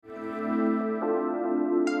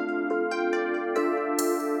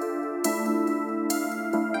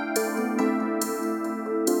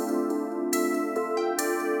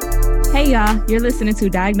Hey y'all, you're listening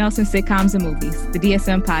to Diagnosing Sitcoms and Movies, the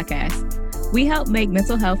DSM podcast. We help make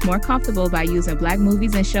mental health more comfortable by using Black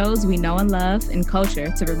movies and shows we know and love and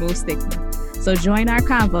culture to remove stigma. So join our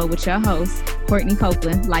convo with your host, Courtney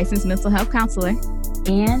Copeland, licensed mental health counselor,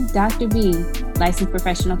 and Dr. B, licensed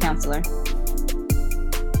professional counselor.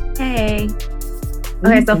 Hey.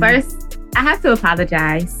 Okay, so first, I have to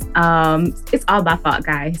apologize. It's all my fault,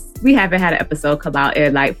 guys. We haven't had an episode come out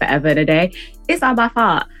in like forever today. It's all my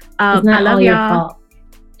fault. It's not I love all y'all. Your fault.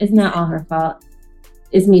 It's not all her fault.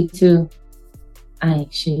 It's me too. I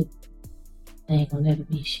ain't shit. I ain't gonna never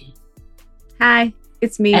be shit. Hi,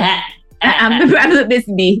 it's me. It's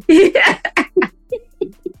me.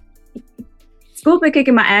 School been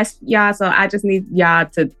kicking my ass, y'all, so I just need y'all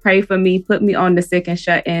to pray for me, put me on the sick and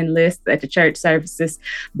shut in list at the church services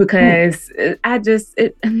because it's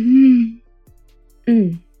been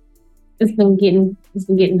getting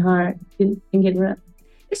hard. It's been getting rough.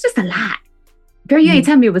 It's just a lot. Girl, you ain't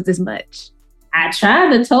tell me it was this much. I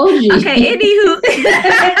tried to told you. Okay, anywho.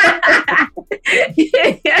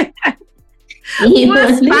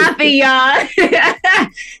 What's poppin', y'all?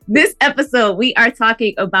 This episode, we are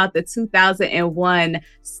talking about the 2001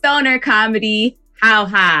 stoner comedy, How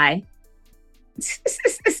High?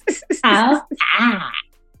 How High?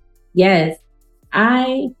 Yes.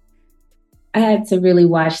 I had to really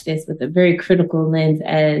watch this with a very critical lens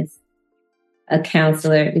as a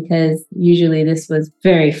counselor because usually this was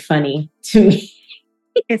very funny to me.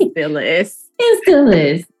 It still is. It still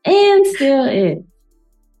is. And still is.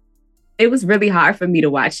 It was really hard for me to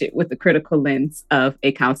watch it with the critical lens of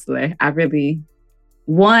a counselor. I think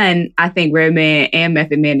Red Man and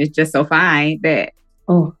Method Man is just so fine that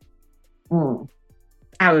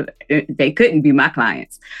they couldn't be my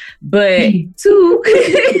clients. But two,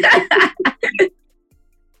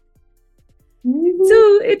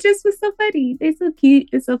 it just was so funny. They're so cute.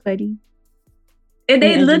 It's so funny. And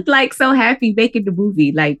they looked like so happy making the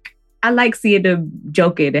movie. Like, I like seeing them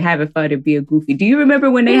joking and having fun and being goofy. Do you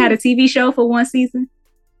remember when they had a TV show for one season?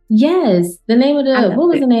 Yes. What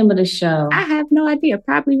was the name of the show? I have no idea.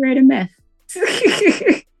 Probably Red Meth.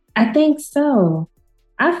 I think so.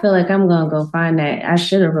 I feel like I'm going to go find that. I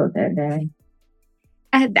should have wrote that down.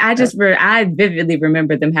 I vividly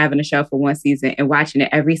remember them having a show for one season and watching it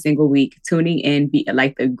every single week, tuning in, be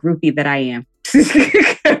like the groupie that I am.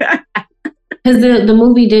 Because the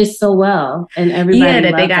movie did so well, and everybody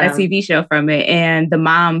that they got a TV show from it, and the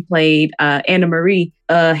mom played Anna Marie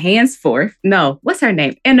Hansforth. No, what's her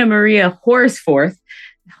name? Anna Maria Horsforth.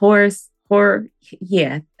 Her.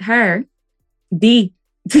 D.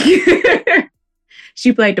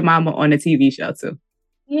 She played the mama on the TV show too.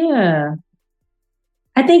 Yeah,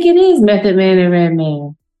 I think it is Method Man and Red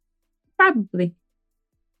Man. Probably.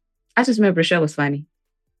 I just remember the show was funny.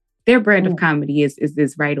 Their brand of comedy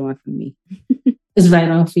is right on for me. It's right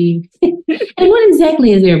on for you. And what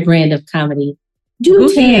exactly is their brand of comedy?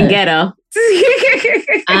 Goofy and ghetto.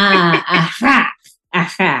 I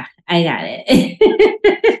got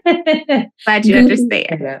it. Glad you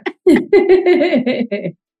understand.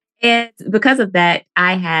 And because of that,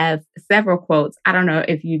 I have several quotes. I don't know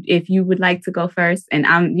if you would like to go first. And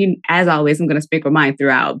as always, I'm going to sprinkle mine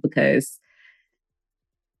throughout because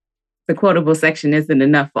the quotable section isn't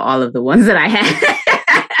enough for all of the ones that I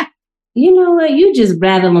have. You know what? You just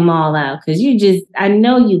rattle them all out because I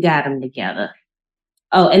know you got them together.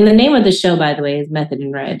 Oh, and the name of the show, by the way, is Method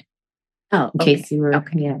and Red. Oh, in case you were,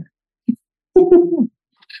 yeah. All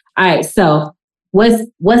right. So what's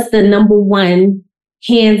the number one,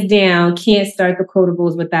 hands down, can't start the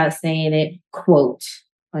quotables without saying it, quote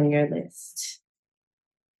on your list?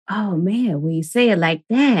 Oh man, when you say it like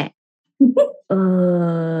that.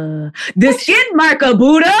 The skid marker,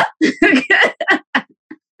 Buddha.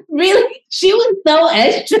 Really? She was so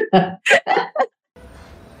extra.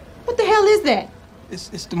 What the hell is that?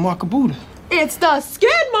 It's the mark of Buddha. It's the skid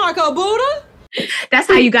marker, Buddha. That's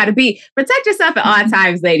how you got to be. Protect yourself at all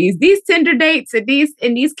times, ladies. These Tinder dates and these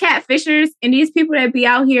catfishers and these people that be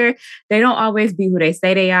out here, they don't always be who they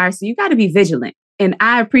say they are. So you got to be vigilant. And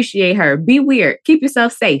I appreciate her. Be weird. Keep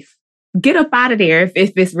yourself safe. Get up out of there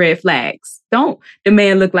if it's red flags. Don't the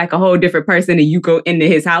man look like a whole different person and you go into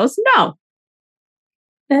his house. No.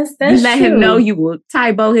 That's let true. him know you will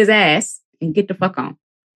tie-bow his ass and get the fuck on.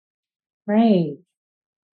 Right.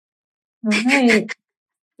 All right.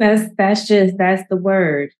 That's the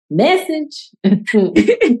word. Message. Here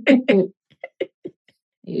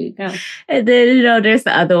you go. And then, there's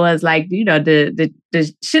the other ones like, the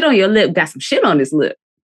shit on your lip got some shit on his lip.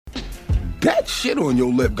 That shit on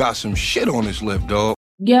your lip got some shit on his lip, dog.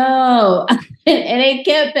 Yo. And they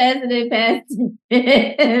kept passing it past.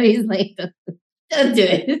 He's like, Don't do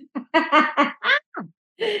it.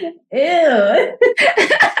 Ew.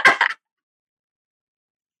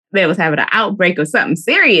 They was having an outbreak of something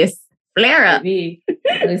serious. Flare up. Maybe.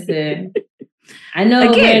 Listen, I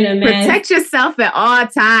know Again, wearing a mask protect yourself at all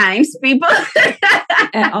times, people.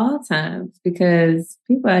 at all times because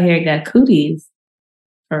people out here got cooties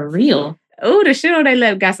for real. Ooh, the shit on their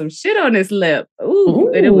lip got some shit on his lip.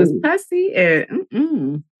 Ooh, and it was pussy. And,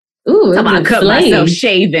 Ooh, talking about I cut myself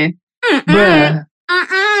shaving. Bruh.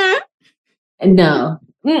 No.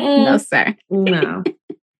 No, sir. No.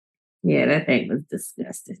 Yeah, that thing was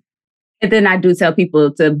disgusting. And then I do tell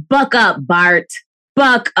people to buck up, Bart.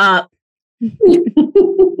 Buck up.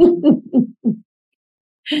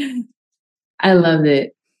 I loved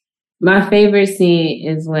it. My favorite scene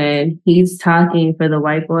is when he's talking for the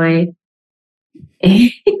white boy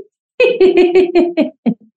and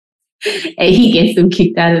he gets him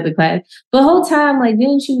kicked out of the class. The whole time, like,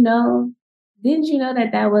 didn't you know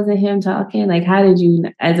that wasn't him talking? Like, how did you,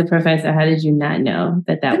 as a professor, how did you not know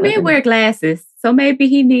that The wasn't man wear glasses, so maybe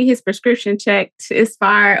he need his prescription checked. It's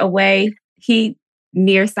far away. He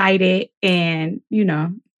nearsighted, and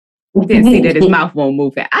didn't see that his mouth won't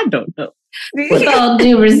move. I don't know. With all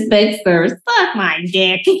due respect, sir, suck my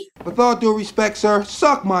dick. With all due respect, sir,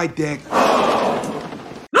 suck my dick.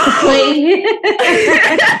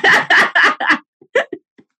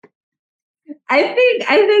 I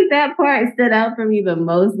think that part stood out for me the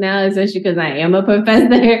most now, especially because I am a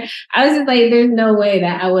professor. I was just like, there's no way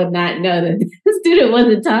that I would not know that the student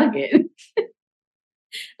wasn't talking.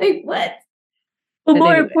 Like, what? But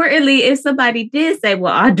more importantly, if somebody did say,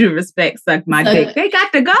 well, all due respect, suck my dick, they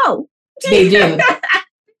got to go. They do.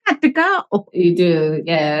 Got to go. You do,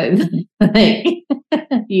 yeah. Like,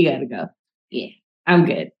 you gotta go. Yeah, I'm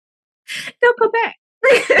good. Don't come back.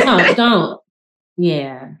 No, don't.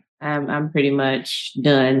 Yeah, I'm pretty much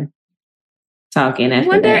done talking after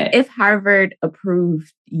that. I wonder if Harvard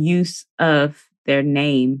approved use of their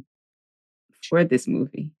name for this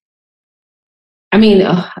movie. I mean,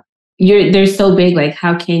 they're so big. Like,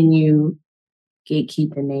 how can you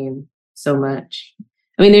gatekeep the name so much?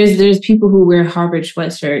 I mean, there's people who wear Harvard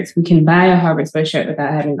sweatshirts who can buy a Harvard sweatshirt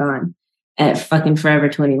without having gone at fucking Forever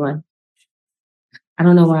 21. I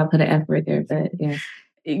don't know why I put an F word there, but yeah.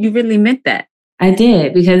 You really meant that. I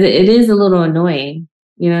did, because it is a little annoying.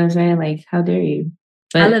 You know what I'm saying? Like, how dare you?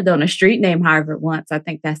 But I lived on a street named Harvard once. I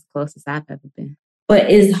think that's the closest I've ever been.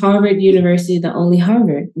 But is Harvard University the only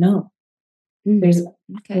Harvard? No. There's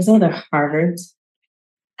other Harvards.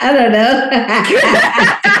 I don't know.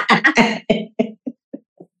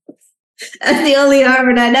 That's the only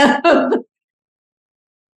Harvard I know.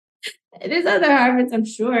 There's other Harvards, I'm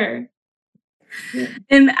sure.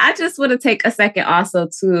 And I just want to take a second also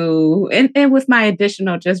to, and with my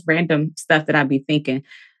additional just random stuff that I'd be thinking,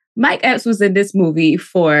 Mike Epps was in this movie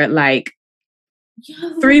for like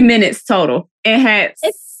 3 minutes total and had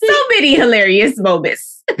so many hilarious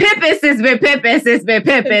moments. Pimpin' has been pimpin', it's been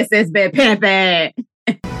pimpin', it's been pimpin'.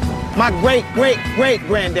 My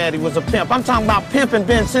great-great-great-granddaddy was a pimp. I'm talking about pimping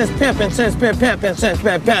been since pimping, since been pimping, since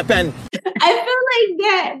been pimping. I feel like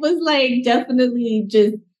that was like definitely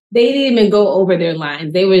just, they didn't even go over their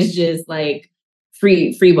lines. They was just like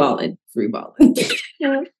free balling.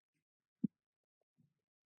 Yeah.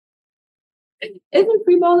 Isn't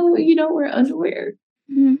free balling when you don't wear underwear?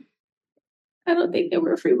 Mm-hmm. I don't think they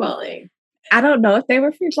were free balling. I don't know if they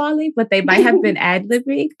were free balling, but they might have been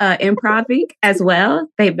ad-libbing, improving as well.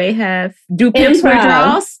 They may have. Do pimps wear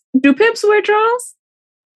draws? Do pimps wear draws?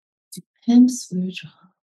 Do pimps wear draws?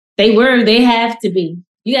 They have to be.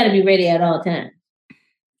 You got to be ready at all times.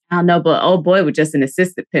 I don't know, but old boy was just an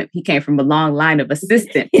assistant pimp. He came from a long line of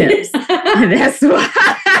assistant pimps. And that's why.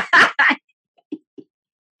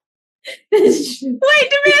 Wait,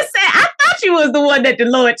 the man said, I thought you was the one that the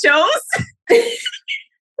Lord chose.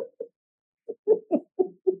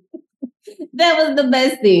 That was the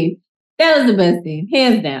best thing.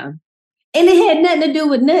 Hands down. And it had nothing to do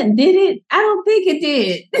with nothing, did it? I don't think it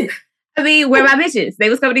did. I mean, where my bitches? They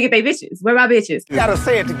was coming to get their bitches. Where my bitches? You gotta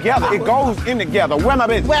say it together. It goes in together. Where my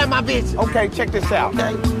bitches? Where my bitches? Okay, check this out.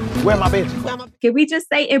 Okay. Where my bitches? Can we just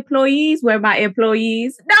say employees? Where my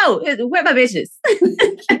employees? No, where my bitches?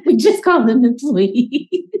 We just call them employees.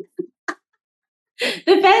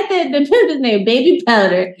 The fact that the pimp is named Baby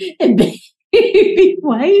Powder and Baby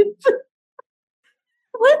Wipe.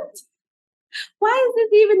 What? Why is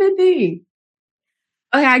this even a thing?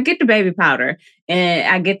 Okay, I get the baby powder, and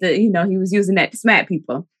I get the, he was using that to smack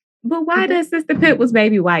people. But why does Sister Pip was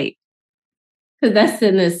Baby White? Because that's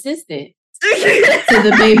an assistant to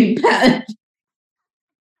the baby powder.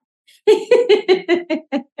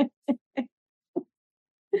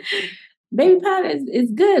 baby powder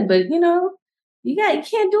is good, but you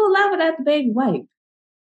can't do a lot without the baby wipe.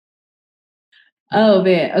 Oh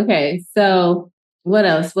man. Okay. So what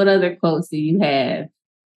else? What other quotes do you have?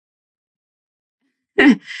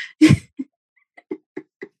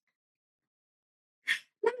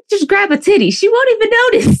 Just grab a titty. She won't even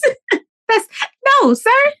notice. No, sir.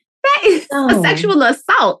 That is a sexual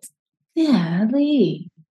assault. Yeah, Lee.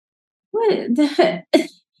 What?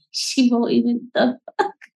 She won't even. That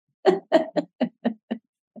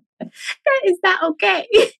is not okay.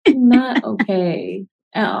 Not okay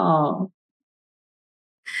at all.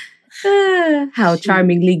 How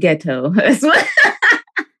charmingly ghetto.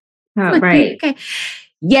 Right. Okay.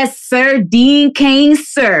 Yes, sir. Dean Kane,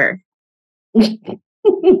 sir.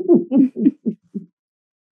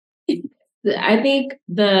 I think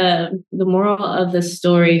the moral of the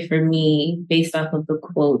story for me, based off of the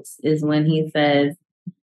quotes, is when he says,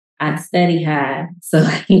 "I study high so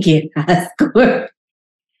I can get high score."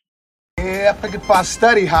 Yeah, I figured if I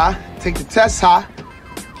study high, take the test high,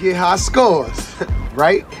 get high scores,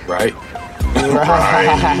 right? Right.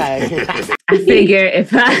 I figure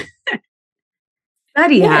if I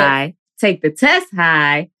study high, take the test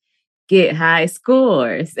high, get high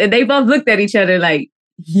scores. And they both looked at each other like,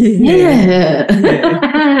 yeah.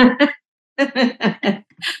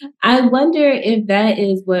 I wonder if that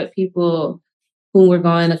is what people who were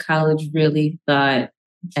going to college really thought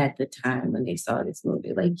at the time when they saw this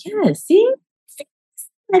movie. Like, yeah, see?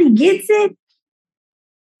 Somebody gets it.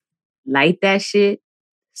 Light that shit.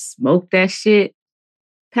 Smoke that shit.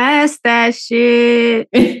 Pass that shit.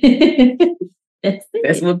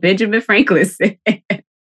 That's what Benjamin Franklin said.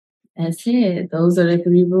 That's it. Those are the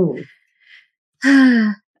 3 rules.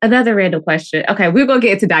 Another random question. Okay, we're going to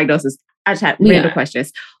get into diagnosis. I just have random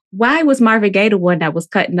questions. Why was Marvin Gaye the one that was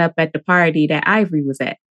cutting up at the party that Ivory was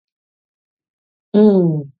at?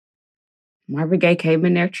 Marvin Gaye came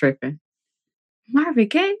in there tripping. Marvin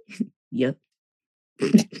Gaye? Yep.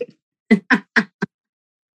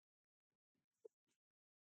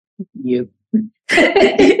 Yep.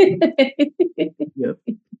 Yep.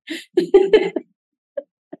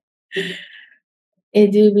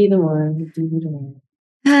 It do be the one. It do be the one.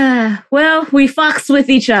 Well, we fucks with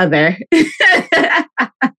each other.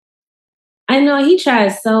 I know he tried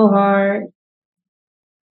so hard.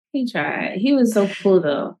 He tried. He was so cool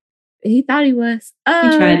though. He thought he was.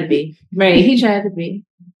 He tried to be. Right. He tried to be.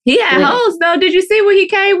 He had hoes though. Did you see when he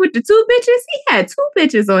came with the 2 bitches? He had 2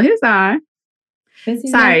 bitches on his arm.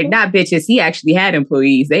 Sorry, not bitches. He actually had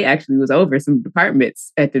employees. They actually was over some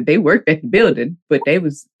departments they worked at the building, but they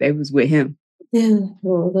was with him. Yeah,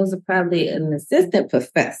 well, those are probably an assistant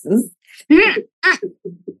professors.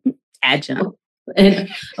 Adjunct.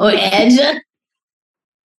 Adjunct.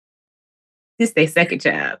 This their second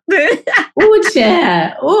job. Oh,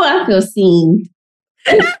 child. Oh, I feel seen.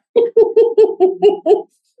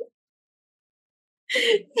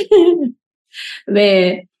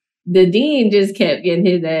 Man, the dean just kept getting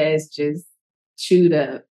his ass just chewed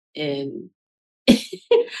up. And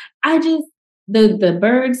I just, the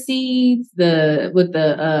bird seeds, with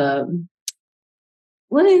the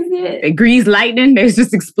what is it? It greased lightning. There's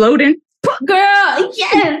just exploding. Girl,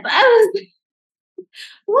 yes.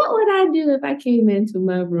 What would I do if I came into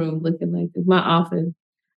my room looking like this? My office.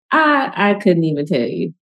 I couldn't even tell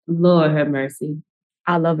you. Lord have mercy.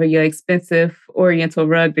 All over your expensive Oriental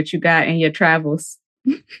rug that you got in your travels.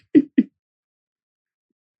 I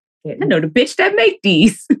know the bitch that make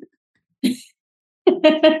these. You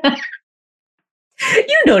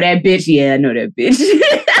know that bitch. Yeah, I know that bitch.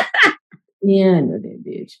 Yeah, I know that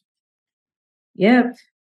bitch. Yep.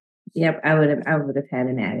 I would have had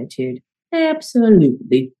an attitude.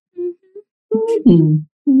 Absolutely. Mm-hmm.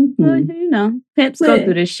 Well, pimps go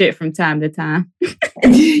through this shit from time to time.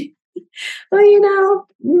 Well,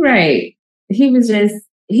 right. He was just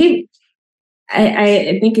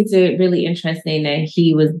I think it's really interesting that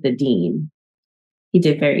he was the dean. He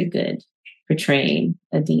did very good portraying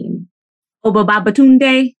a dean. Oba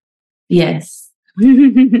Babatunde? Yes.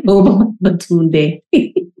 Oba Babatunde.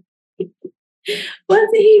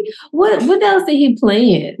 What else did he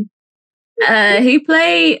play in? He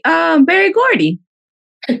played Barry Gordy.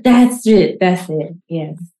 That's it.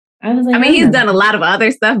 Yes. I was like, he's done a lot of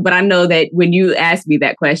other stuff, but I know that when you asked me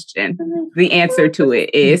that question, the answer to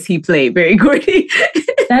it is he played Barry Gordy.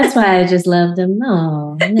 That's why I just loved him.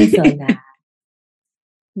 No, that's so nice.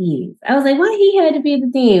 Yes. I was like, why he had to be the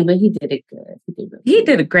dean, but he did it good. He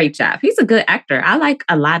did a great job. He's a good actor. I like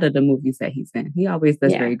a lot of the movies that he's in. He always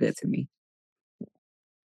does very good to me.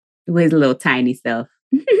 With his little tiny self.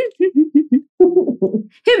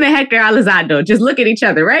 Him and Hector Elizondo just look at each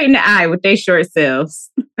other right in the eye with their short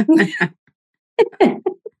selves.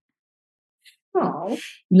 Oh,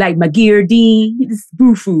 Like my Dean, this is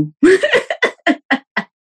Boo-Foo.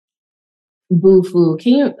 Boo-Foo.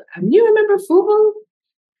 Can you remember Fubu?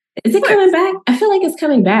 Is it coming back? I feel like it's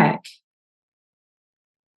coming back.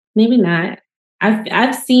 Maybe not.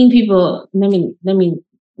 I've seen people.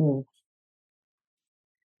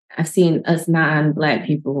 I've seen us non-Black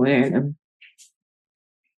people wearing them.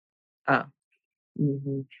 Oh.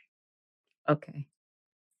 Mm-hmm. Okay.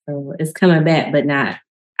 So it's coming back, but not.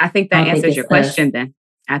 I think that answers your question then.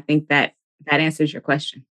 I think that answers your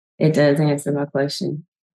question. It does answer my question.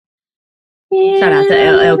 Shout out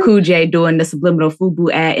to LL Cool J doing the subliminal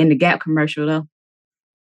FUBU ad in the Gap commercial though.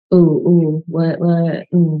 What?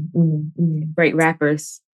 Great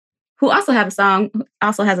rappers who also has a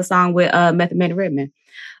song with Method Man and Red Meth.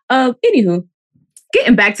 Anywho,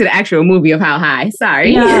 getting back to the actual movie of How High.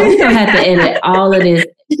 Sorry. Yeah, we're gonna have to edit all of this.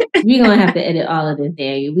 We're gonna have to edit all of this,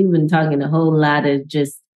 Daniel. We've been talking a whole lot of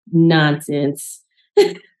just nonsense.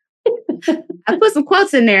 I put some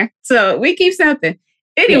quotes in there, so we keep something.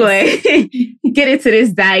 Anyway, yes. Get into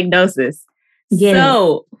this diagnosis. Yes.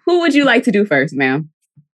 So, who would you like to do first, ma'am?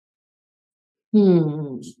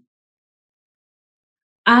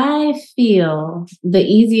 I feel the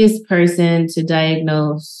easiest person to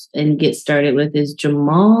diagnose and get started with is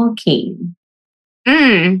Jamal King.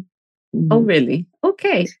 Oh, really?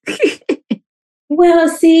 Okay. Well,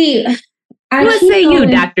 see, what say you,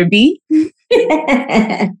 Dr. B?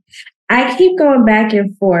 I keep going back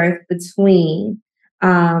and forth between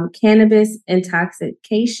cannabis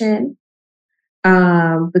intoxication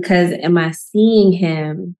because am I seeing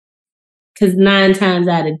him? Because 9 times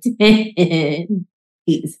out of 10,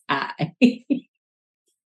 he's high.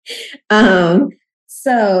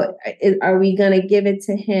 So are we going to give it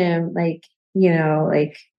to him like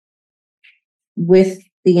with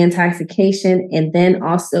the intoxication and then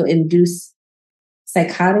also induce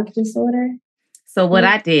psychotic disorder? So what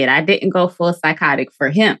I didn't go full psychotic for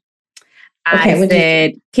him. I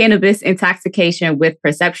said cannabis intoxication with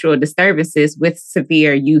perceptual disturbances with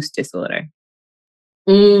severe use disorder.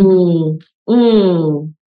 Because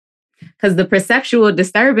the perceptual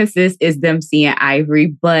disturbances is them seeing ivory,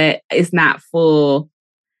 but it's not full.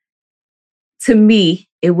 To me,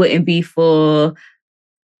 it wouldn't be full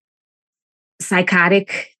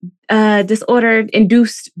psychotic disorder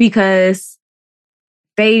induced because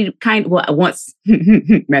they once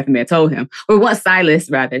Method Man told him, or once Silas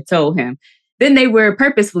rather told him, then they were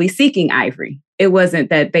purposefully seeking ivory. It wasn't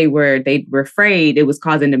that they were afraid it was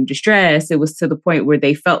causing them distress. It was to the point where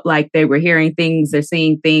they felt like they were hearing things or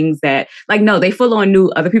seeing things that, like, no, they full on knew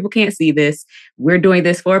other people can't see this. We're doing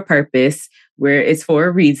this for a purpose, where it's for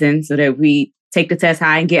a reason, so that we take the test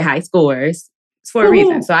high and get high scores. It's for a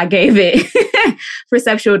reason. So I gave it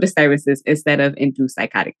perceptual disturbances instead of induced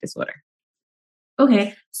psychotic disorder.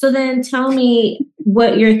 Okay. So then tell me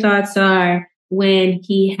what your thoughts are when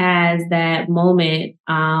he has that moment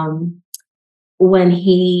when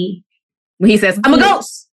he says, I'm a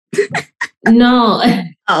ghost. No.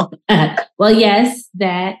 Oh. Well, yes,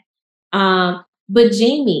 that. But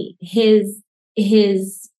Jamie, his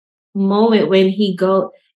moment when he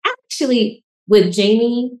actually with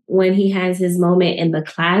Jamie, when he has his moment in the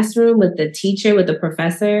classroom with the teacher, with the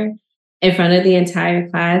professor in front of the entire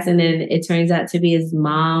class, and then it turns out to be his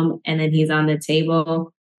mom, and then he's on the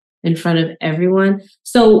table in front of everyone.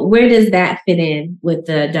 So where does that fit in with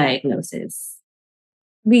the diagnosis?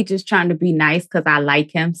 Me just trying to be nice because I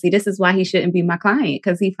like him. See, this is why he shouldn't be my client,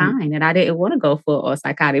 because he's fine. And I didn't want to go full or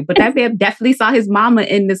psychotic. But that man definitely saw his mama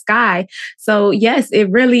in the sky. So yes,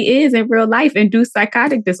 it really is in real life induced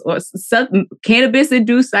psychotic disorder, cannabis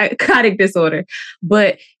induced psychotic disorder.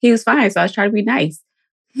 But he was fine. So I was trying to be nice.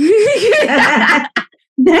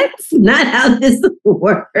 That's not how this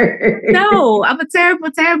works. No, I'm a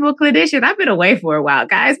terrible, terrible clinician. I've been away for a while,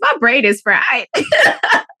 guys. My brain is fried.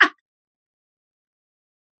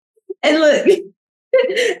 And look,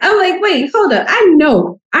 I'm like, wait, hold up. I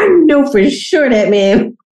know for sure that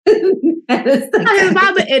man. His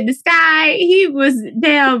mama in the sky. He was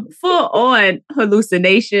damn full on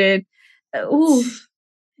hallucination. Ooh,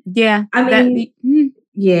 yeah. I mean,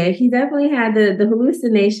 yeah, he definitely had the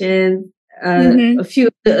hallucinations, a few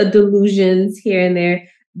delusions here and there,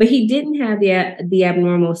 but he didn't have the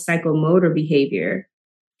abnormal psychomotor behavior.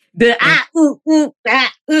 That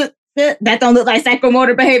don't look like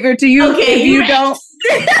psychomotor behavior to you. Okay, if you don't.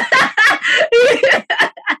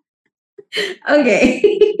 Okay,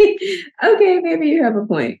 maybe you have a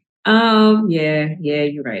point. Yeah,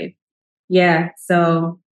 you're right. Yeah,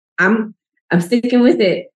 so I'm sticking with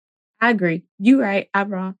it. I agree. You right. I'm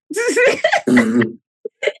wrong.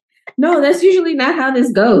 No, that's usually not how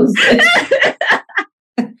this goes.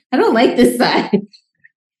 I don't like this side.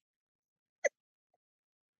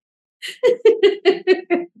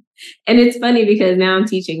 And it's funny because now I'm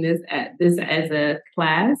teaching this as a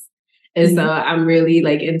class. And so I'm really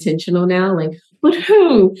like intentional now. Like, but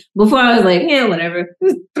who? Before I was like, yeah, whatever.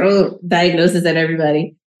 Just throw diagnosis at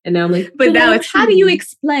everybody. And now I'm like, but now it's how do you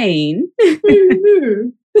explain?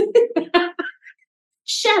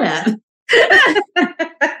 Shut up.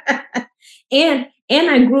 and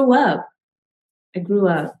I grew up.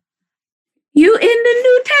 You in the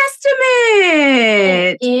New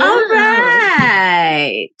Testament. Yeah. All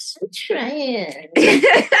right. I'm trying.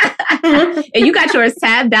 And you got yours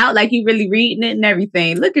tabbed out like you really reading it and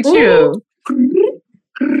everything. Look at you.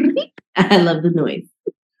 I love the noise.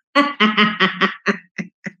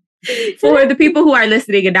 For the people who are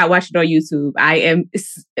listening and not watching on YouTube, I am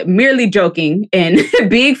merely joking and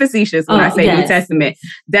being facetious when I say New Testament.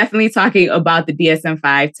 Definitely talking about the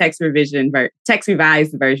DSM-5 text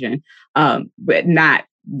revised version, but not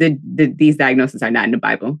these diagnoses are not in the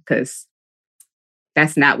Bible because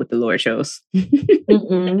that's not what the Lord shows.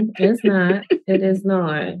 It's not. It is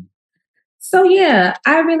not. So yeah,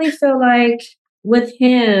 I really feel like with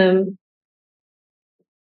him,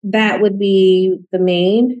 that would be the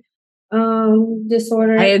main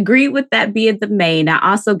disorder. I agree with that being the main.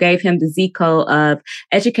 I also gave him the Z code of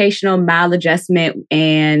educational maladjustment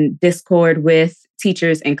and discord with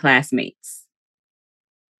teachers and classmates.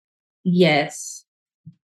 Yes.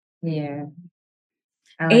 Yeah.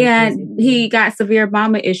 And he got severe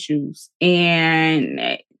mama issues.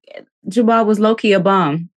 And Jamal was low-key a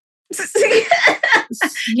bum.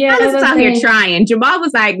 Yeah, I was out here trying. Jamal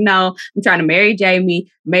was like, no, I'm trying to marry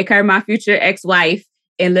Jamie, make her my future ex-wife,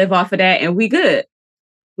 and live off of that, and we good.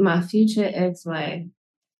 My future ex-wife.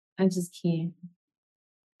 I just can't.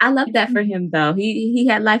 I love that for him, though. He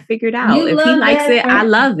had life figured out. You if he likes it, I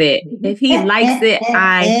love it. If he likes it,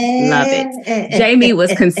 I love it. Jamie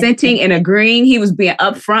was consenting and agreeing. He was being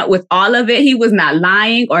upfront with all of it. He was not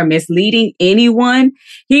lying or misleading anyone.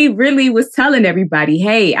 He really was telling everybody,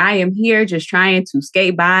 hey, I am here just trying to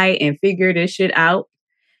skate by and figure this shit out.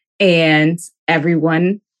 And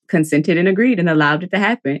everyone consented and agreed and allowed it to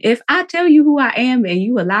happen. If I tell you who I am and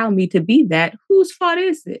you allow me to be that, whose fault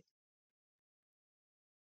is it?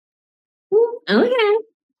 Okay.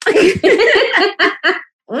 You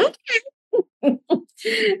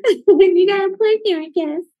got a point there, I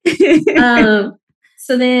guess.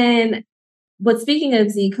 So then, but speaking of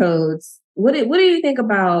Z codes, what do you think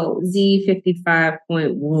about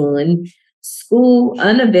Z55.1? School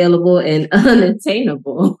unavailable and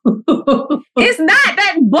unattainable. It's not.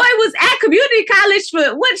 That boy was at community college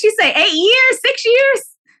for what she say, 8 years, 6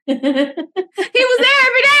 years. He was there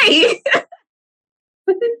every day.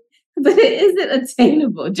 But it isn't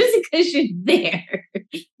attainable. Just because you're there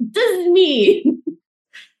doesn't mean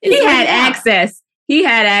he had access. He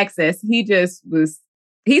had access. He just was.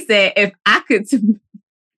 He said, if I could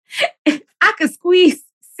squeeze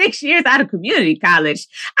 6 years out of community college,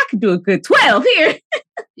 I could do a good 12 here.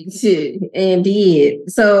 Indeed.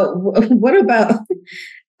 So, what about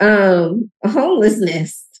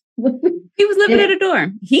homelessness? He was living in a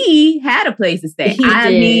dorm. He had a place to stay.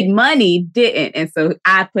 I Need Money didn't. And so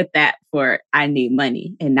I put that for I Need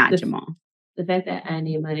Money and not Jamal. The fact that I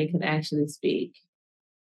Need Money could actually speak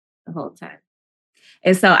the whole time.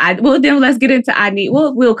 And so then let's get into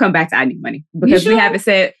we'll come back to I Need Money because we haven't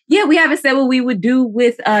said what we would do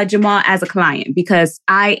with Jamal as a client, because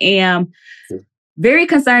I am very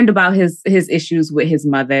concerned about his issues with his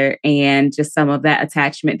mother and just some of that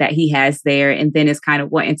attachment that he has there. And then is kind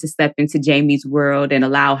of wanting to step into Jamie's world and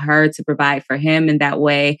allow her to provide for him in that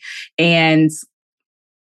way. And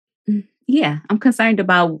yeah, I'm concerned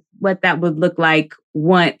about what that would look like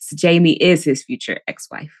once Jamie is his future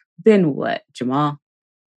ex-wife. Then what, Jamal?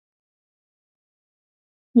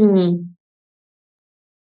 Yeah.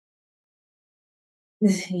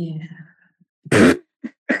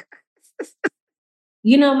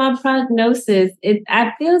 You know, my prognosis,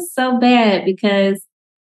 I feel so bad because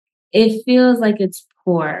it feels like it's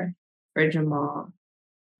poor for Jamal,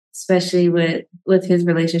 especially with his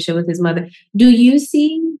relationship with his mother. Do you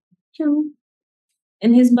see him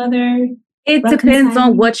and his mother? It depends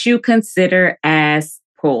on what you consider as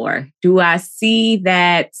poor. Do I see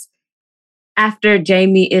that after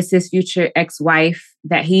Jamie is his future ex-wife,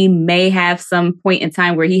 that he may have some point in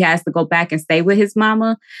time where he has to go back and stay with his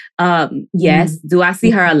mama. Yes. Do I see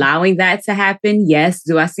her allowing that to happen? Yes.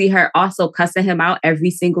 Do I see her also cussing him out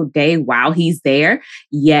every single day while he's there?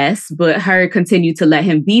 Yes. But her continue to let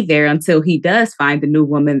him be there until he does find a new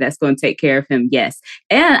woman that's going to take care of him. Yes.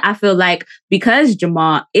 And I feel like because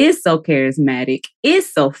Jamal is so charismatic,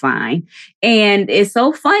 is so fine, and is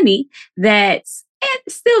so funny that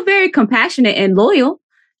and still very compassionate and loyal,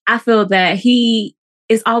 I feel that he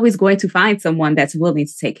is always going to find someone that's willing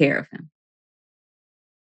to take care of him.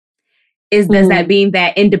 Does that mean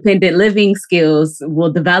that independent living skills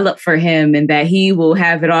will develop for him and that he will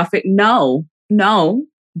have it off it? No.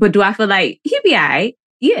 But do I feel like he'll be all right?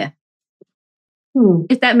 Yeah.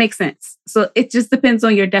 If that makes sense. So it just depends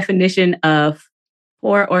on your definition of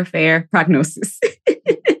poor or fair prognosis.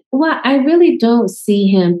 Well, I really don't see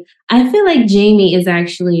him. I feel like Jamie is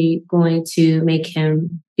actually going to make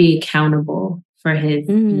him be accountable for his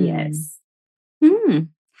BS.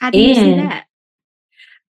 How do you see that?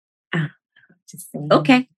 Just saying.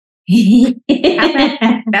 Okay.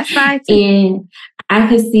 That's fine too. And I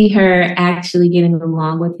could see her actually getting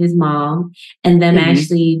along with his mom and them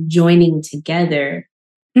actually joining together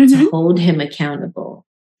to hold him accountable,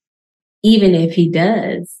 even if he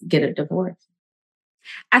does get a divorce.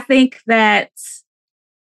 I think that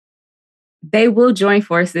they will join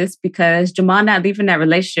forces because Jamal not leaving that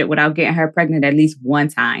relationship without getting her pregnant at least one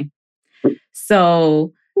time.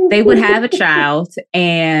 So they would have a child,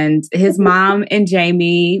 and his mom and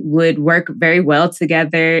Jamie would work very well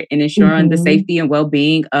together in ensuring the safety and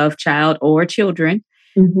well-being of child or children.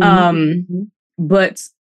 But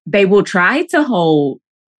they will try to hold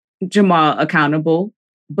Jamal accountable,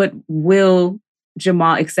 but will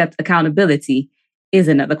Jamal accept accountability is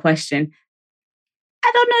another question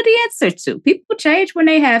I don't know the answer to. People change when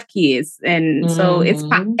they have kids. And so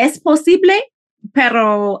es posible,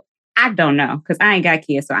 pero I don't know because I ain't got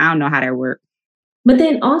kids, so I don't know how that works. But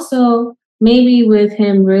then also maybe with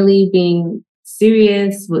him really being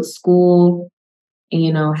serious with school, and,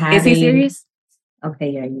 you know, having... Is he serious?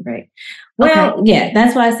 Okay, yeah, you're right. Well, yeah,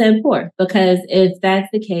 that's why I said poor, because if that's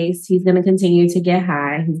the case, he's going to continue to get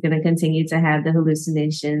high. He's going to continue to have the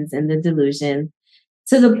hallucinations and the delusion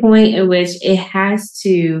to the point in which it has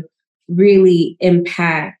to really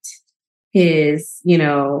impact his, you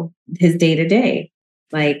know, his day-to-day.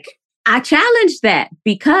 Like, I challenge that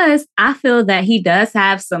because I feel that he does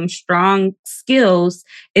have some strong skills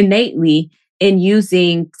innately in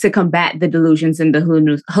using to combat the delusions and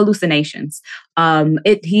the hallucinations.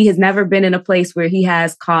 He has never been in a place where he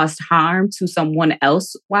has caused harm to someone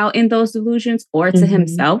else while in those delusions or to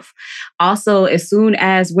himself. Also, as soon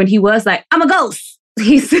as when he was like, I'm a ghost,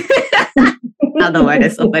 he's I don't know why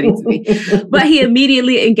that's so funny to me. But he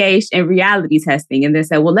immediately engaged in reality testing and then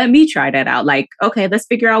said, well, let me try that out. Like, okay, let's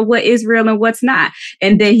figure out what is real and what's not.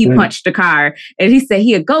 And then he punched the car and he said,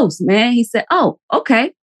 he a ghost, man. He said, oh,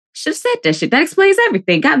 okay. Should have said that shit. That explains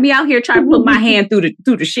everything. Got me out here trying to put my hand through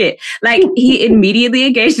the shit. Like, he immediately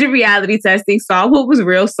engaged in reality testing, saw what was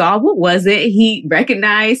real, saw what wasn't. He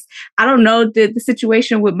recognized, I don't know, the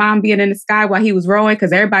situation with mom being in the sky while he was rowing,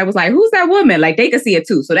 because everybody was like, who's that woman? Like, they could see it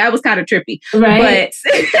too. So that was kind of trippy. Right.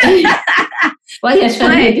 But well, yeah,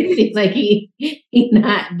 trying to think like he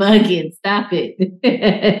not bugging. Stop it.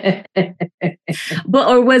 But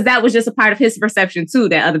or was just a part of his perception too,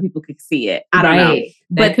 that other people could see it? I don't know.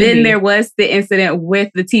 But then there was the incident with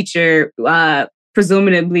the teacher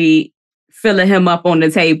presumably filling him up on the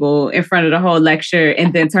table in front of the whole lecture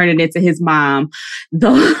and then turning it to his mom.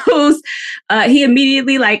 Those he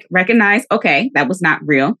immediately recognized, okay, that was not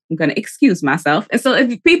real. I'm going to excuse myself. And so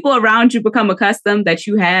if people around you become accustomed that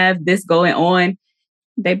you have this going on,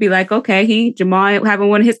 they'd be like, okay, Jamal having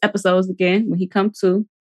one of his episodes again. When he come to,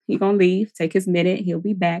 he gonna leave, take his minute, he'll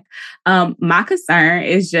be back. My concern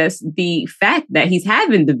is just the fact that he's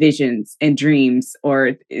having the visions and dreams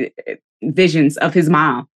or visions of his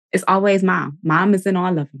mom. It's always mom. Mom is in all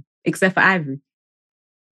of them, except for Ivory.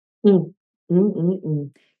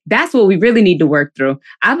 That's what we really need to work through.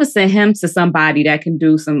 I would send him to somebody that can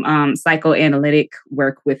do some psychoanalytic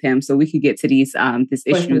work with him so we could get to these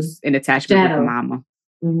issues in attachment with mama.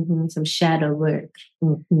 Some shadow work.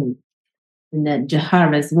 In that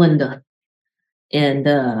Jahara's window. And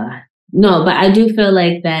no, but I do feel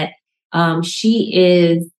like that she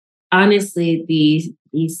is honestly the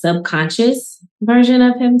subconscious version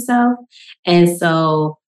of himself. And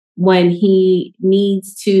so when he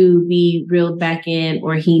needs to be reeled back in,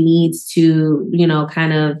 or he needs to, you know,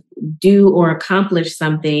 kind of do or accomplish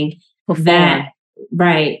something, that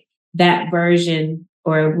version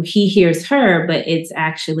or he hears her, but it's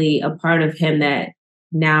actually a part of him that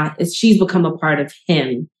now she's become a part of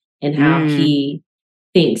him and how he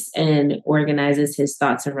thinks and organizes his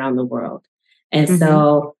thoughts around the world. And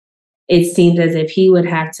so it seems as if he would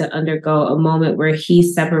have to undergo a moment where he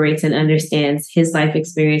separates and understands his life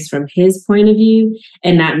experience from his point of view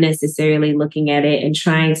and not necessarily looking at it and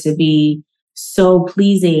trying to be so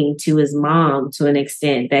pleasing to his mom to an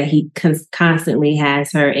extent that he constantly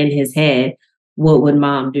has her in his head. What would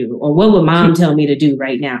mom do? Or what would mom tell me to do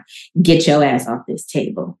right now? Get your ass off this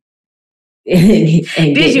table.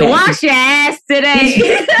 Did you wash your ass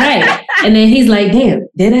today? Right. And then he's like, damn,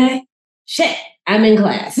 did I? Shit, I'm in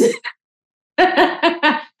class.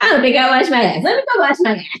 I don't think I washed my ass. Let me go wash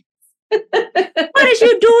my ass. What is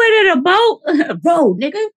you doing in a boat? Road,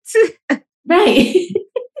 nigga. Right.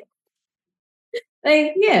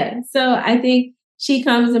 Like, yeah. So I think she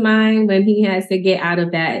comes to mind when he has to get out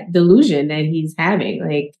of that delusion that he's having.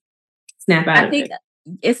 Like, snap out of it.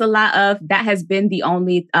 It's a lot of that has been the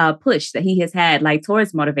only push that he has had, like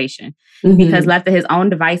towards motivation, because left to his own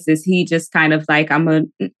devices, he just kind of like, I'm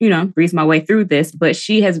going to, breeze my way through this. But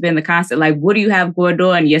she has been the constant, like, what do you have going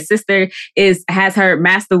on? Your sister has her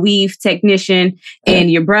master weave technician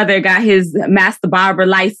and your brother got his master barber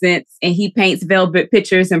license and he paints velvet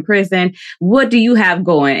pictures in prison. What do you have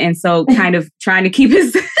going? And so kind of trying to keep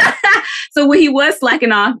his... So when he was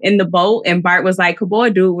slacking off in the boat and Bart was like,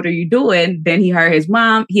 boy, dude, what are you doing? Then he heard his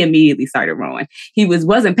mom. He immediately started rowing. He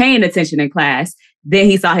wasn't paying attention in class. Then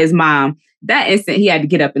he saw his mom. That instant, he had to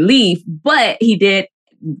get up and leave. But he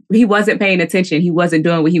wasn't paying attention. He wasn't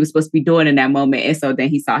doing what he was supposed to be doing in that moment. And so then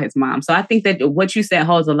he saw his mom. So I think that what you said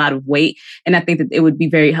holds a lot of weight. And I think that it would be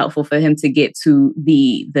very helpful for him to get to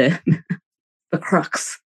the the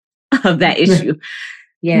crux of that issue.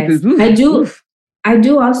 Yes, I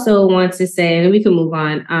do also want to say, and we can move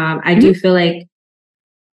on. I do feel like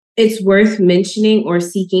it's worth mentioning or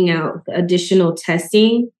seeking out additional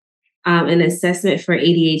testing and assessment for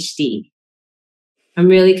ADHD. I'm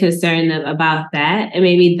really concerned about that. And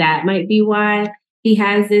maybe that might be why he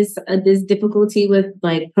has this difficulty with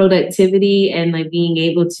like productivity and like being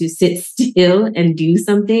able to sit still and do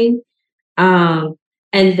something. And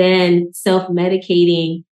then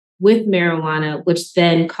self-medicating with marijuana, which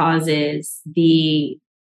then causes the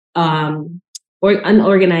or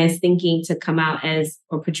unorganized thinking to come out as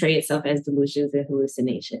or portray itself as delusions and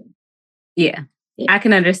hallucination. Yeah. I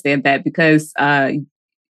can understand that because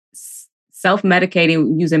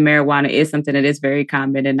self-medicating using marijuana is something that is very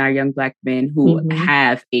common in our young Black men who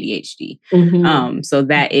have ADHD. So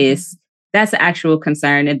that's an actual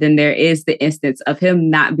concern. And then there is the instance of him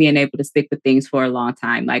not being able to stick with things for a long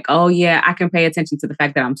time. Like, oh yeah, I can pay attention to the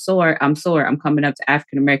fact that I'm sore. I'm coming up to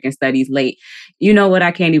African-American studies late. You know what?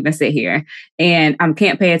 I can't even sit here. And I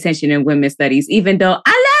can't pay attention in women's studies, even though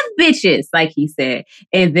I love bitches, like he said.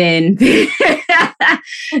 And then,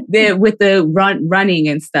 then with the running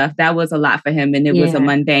and stuff, that was a lot for him. And it was a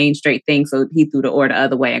mundane, straight thing. So he threw the order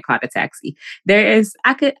other way and caught a taxi. I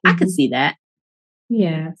could see that.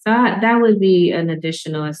 Yeah, so that would be an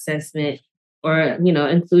additional assessment or,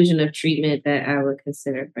 inclusion of treatment that I would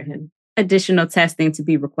consider for him. Additional testing to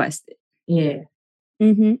be requested. Yeah.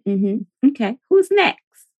 Okay. Who's next?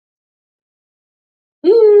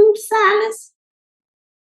 Silas.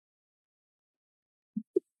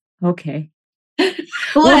 Okay.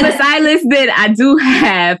 Well, besides that, I do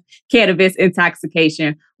have cannabis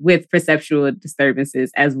intoxication with perceptual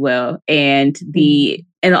disturbances as well, and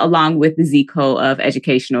along with the ZCO of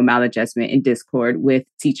educational maladjustment and discord with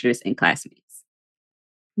teachers and classmates.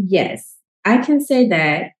 Yes, I can say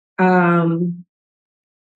that.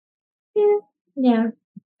 Yeah,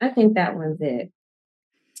 I think that one's it.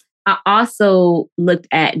 I also looked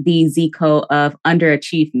at the ZCO of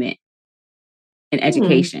underachievement in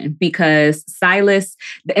education because Silas,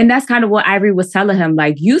 and that's kind of what Ivory was telling him,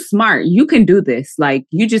 like, you smart, you can do this. Like,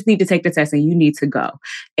 you just need to take the test and you need to go.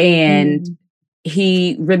 And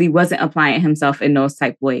he really wasn't applying himself in those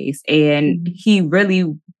type ways. And he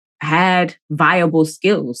really had viable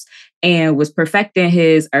skills and was perfecting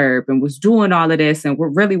his herb and was doing all of this and we're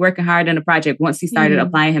really working hard on the project once he started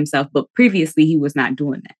applying himself. But previously he was not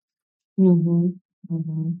doing that.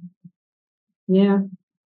 Yeah.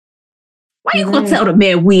 Why you gonna tell the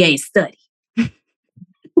man we ain't study?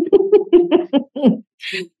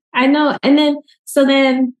 I know. And then,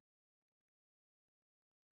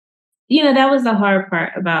 that was the hard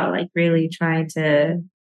part about like really trying to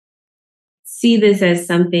see this as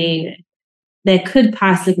something that could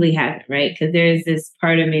possibly happen, right? Because there's this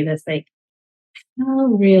part of me that's like, how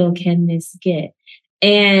real can this get?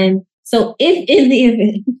 And so if in the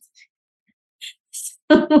event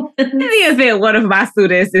In the event one of my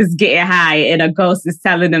students is getting high and a ghost is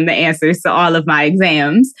telling them the answers to all of my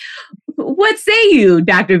exams, what say you,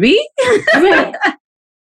 Dr. B? Right.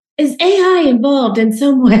 Is AI involved in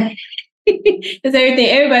some way? Because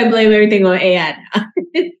everybody blame everything on AI now.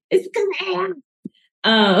 It's because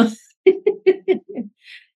of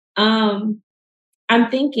AI. I'm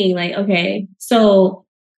thinking like, okay, so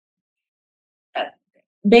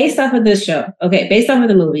based off of this show, based off of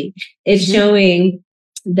the movie, it's showing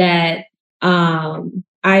that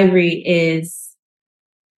Ivory is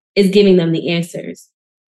giving them the answers.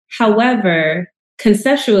 However,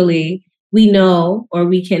 conceptually, we know or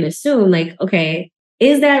we can assume like, okay,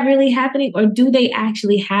 is that really happening? Or do they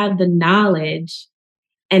actually have the knowledge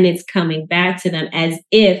and it's coming back to them as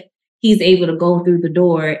if he's able to go through the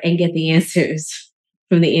door and get the answers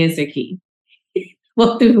from the answer key?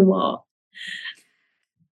 Walk through the wall.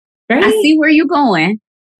 Right? I see where you're going.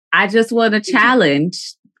 I just want to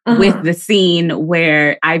challenge with the scene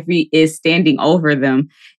where Ivory is standing over them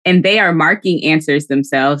and they are marking answers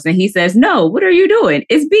themselves. And he says, no, what are you doing?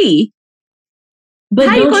 It's B. But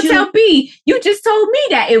how you gonna tell B? You just told me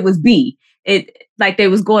that it was B. It like they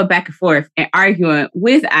was going back and forth and arguing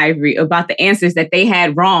with Ivory about the answers that they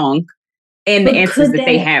had wrong and the answers that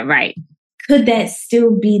they had right. Could that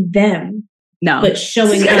still be them? No. But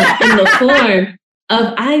showing up in the form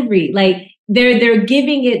of Ivory. Like they're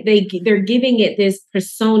giving it this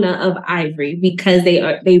persona of Ivory because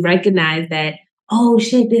they recognize that, oh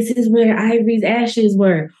shit, this is where Ivory's ashes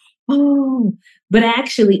were. Oh, but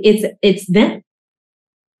actually it's them.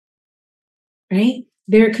 Right?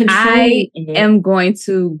 They're controlling it. I am going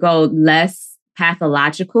to go less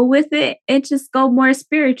pathological with it and just go more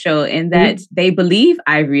spiritual in that they believe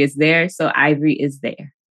Ivory is there, so Ivory is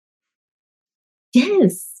there.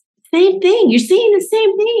 Yes. Same thing. You're seeing the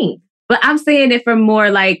same thing. But I'm saying it from more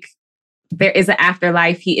like there is an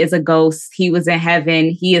afterlife. He is a ghost. He was in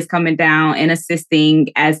heaven. He is coming down and assisting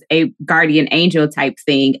as a guardian angel type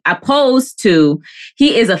thing, opposed to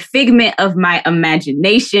he is a figment of my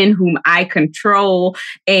imagination whom I control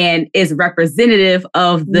and is representative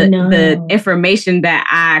of the information that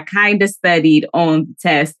I kind of studied on the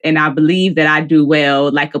test. And I believe that I do well,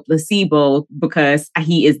 like a placebo, because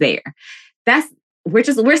he is there.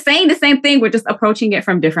 We're saying the same thing. We're just approaching it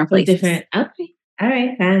from different places. Okay. All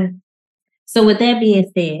right, fine. So with that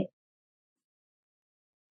being said,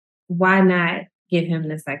 why not give him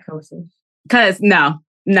the psychosis? Because no.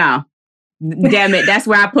 Damn it. That's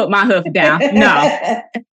where I put my hoof down. No.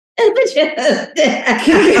 Put your hoof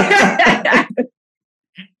down.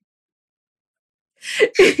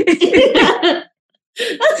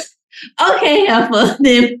 Okay, Alpha,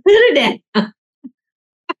 then put it down.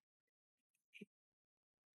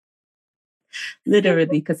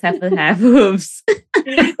 Literally, because Heifer have hooves.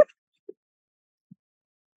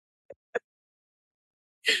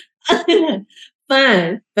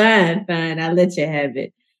 Fine. I'll let you have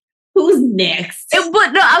it. Who's next?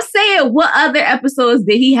 But no, I'm saying, what other episodes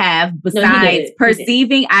did he have besides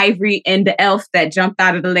perceiving Ivory and the elf that jumped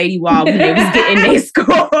out of the lady wall when they was getting their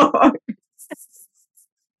score?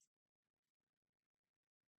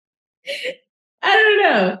 I don't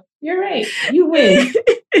know. You're right. You win.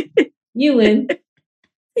 You win.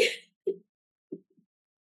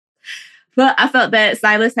 But I felt that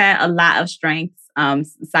Silas had a lot of strengths.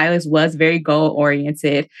 Silas was very goal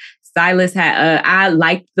oriented. Silas had, I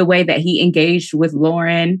liked the way that he engaged with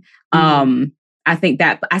Lauren. I think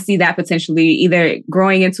that I see that potentially either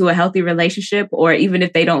growing into a healthy relationship, or even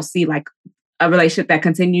if they don't see like a relationship that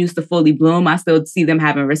continues to fully bloom, I still see them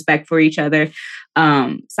having respect for each other.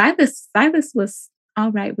 Silas was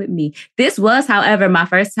all right with me. This was, however, my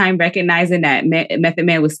first time recognizing that Method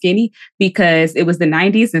Man was skinny, because it was the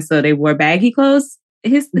 90s and so they wore baggy clothes.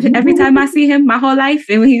 Every time I see him my whole life,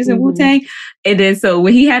 and when he was in Wu-Tang. And then so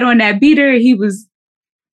when he had on that beater, he was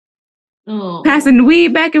passing the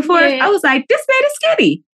weed back and forth. Yeah. I was like, this man is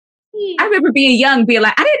skinny. Yeah. I remember being young, being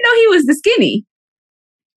like, I didn't know he was the skinny.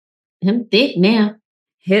 I'm thick now.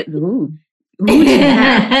 Ooh.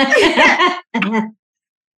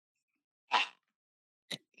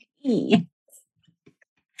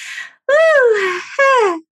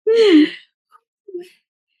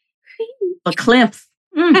 A cliff.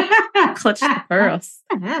 Clutch the pearls.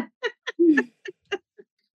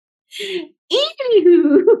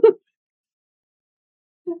 Ew.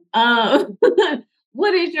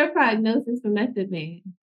 What is your prognosis for Method Man?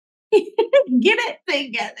 Get it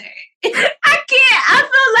together. I can't. I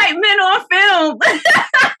feel like men on film.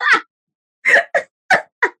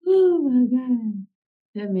 Oh my God.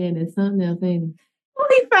 That man is something else, ain't he? Ooh,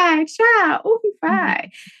 he fine, child. Ooh, he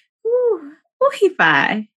fine. Ooh, he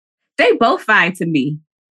fine. they both fine to me.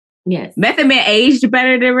 Yes. Method Man aged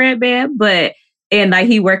better than Red Man, and like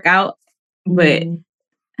he work out, but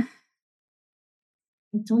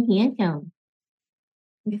it's so handsome.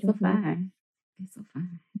 It's so fine. It's so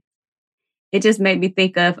fine. It just made me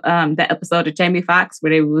think of that episode of Jamie Foxx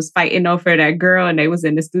where they was fighting over that girl and they was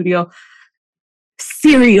in the studio.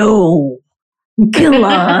 Serial killer.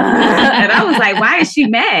 And I was like, why is she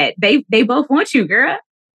mad? They both want you, girl.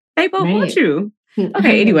 They both want you.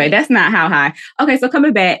 Okay, anyway, that's not how high. Okay, so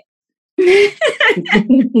coming back.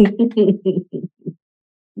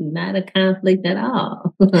 Not a conflict at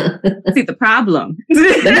all. See the problem.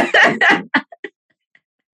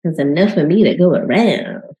 There's enough for me to go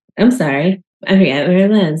around. I'm sorry. I forgot where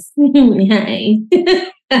it was. Hi.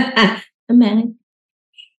 I'm mad.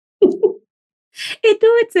 It do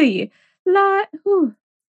it to you. Lord, whew.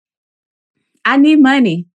 I need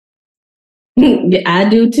money. I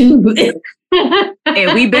do too.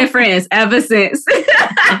 And we've been friends ever since.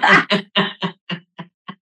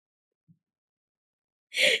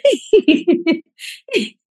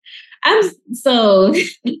 So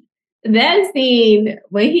that scene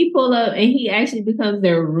when he pull up and he actually becomes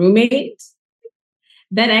their roommate.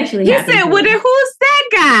 That actually he said, well, then who's that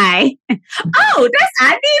guy? Oh, that's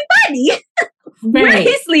I need money. Right. Where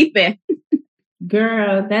he sleeping?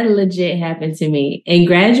 Girl, that legit happened to me in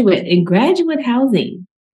graduate housing,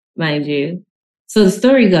 mind you. So the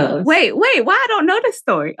story goes. Wait, why I don't know the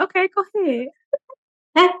story? Okay, go ahead.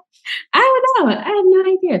 I don't know. I have no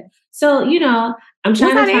idea. So, I'm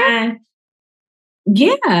trying to find.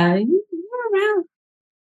 Yeah, you were around.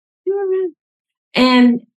 You were around.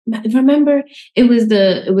 And remember, it was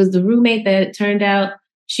the roommate that turned out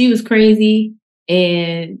she was crazy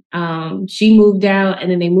and she moved out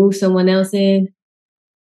and then they moved someone else in.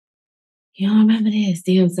 You don't remember this,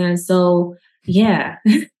 damn son. So yeah.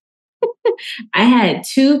 I had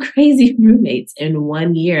 2 crazy roommates in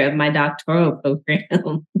 1 year of my doctoral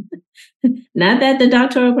program. Not that the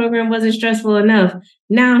doctoral program wasn't stressful enough.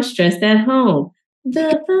 Now I'm stressed at home.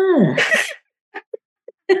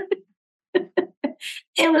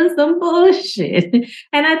 It was some bullshit.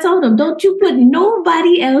 And I told them, don't you put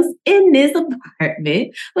nobody else in this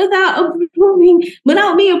apartment without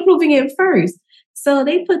me approving it first. So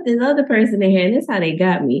they put this other person in here, and this is how they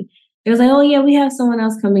got me. It was like, oh yeah, we have someone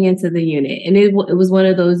else coming into the unit. And it was one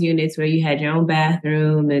of those units where you had your own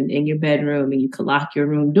bathroom and your bedroom and you could lock your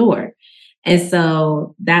room door. And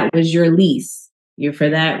so that was your lease. You're for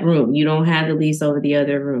that room. You don't have the lease over the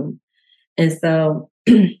other room. And so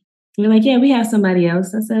they're like, yeah, we have somebody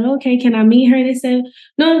else. I said, okay, can I meet her? They said,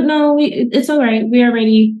 no, it's all right. We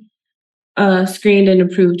already screened and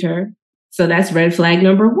approved her. So that's red flag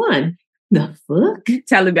number 1. The fuck?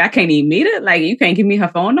 Telling me I can't even meet her? Like, you can't give me her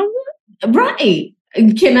phone number? Right.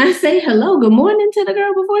 Can I say hello, good morning to the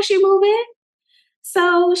girl before she move in?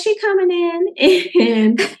 So she coming in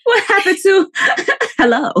and... What happened to...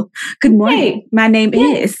 Hello, good morning. Hey, my name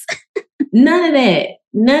is... None of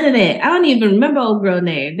that. I don't even remember old girl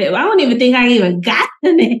name. I don't even think I even got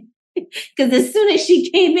the name. Because as soon as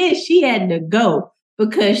she came in, she had to go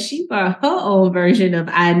because she brought her own version of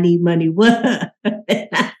I Need Money. What?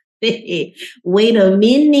 Wait a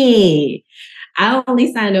minute. I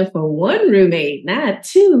only signed up for 1 roommate, not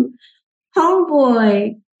 2.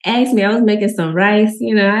 Homeboy asked me, I was making some rice.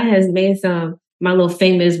 I had made my little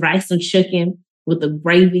famous rice and chicken with the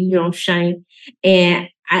gravy, shine. And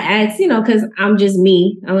I asked, because I'm just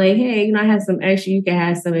me. I'm like, hey, I have some extra. You can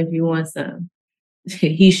have some if you want some.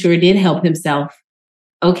 He sure did help himself.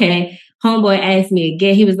 Okay. Homeboy asked me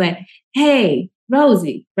again. He was like, hey,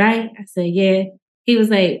 Rosie, right? I said, yeah. He was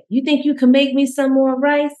like, you think you can make me some more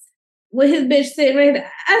rice? With his bitch sitting right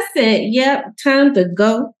there. I said, yep, time to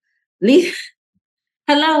go.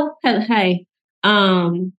 Hello. Hey.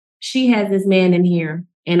 She has this man in here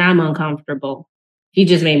and I'm uncomfortable. He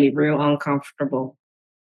just made me real uncomfortable.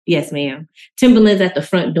 Yes, ma'am. Timberland's at the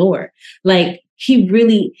front door. Like he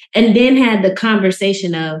really, and then had the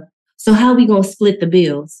conversation of, so how are we going to split the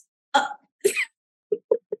bills?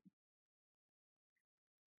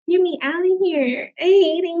 You mean out in here? I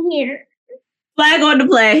ain't in here. Flag on the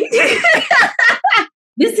play.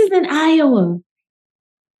 This is in Iowa.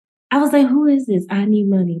 I was like, who is this? I Need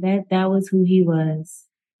Money. That was who he was.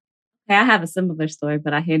 Okay, I have a similar story,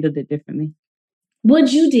 but I handled it differently.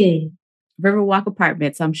 What you did? Riverwalk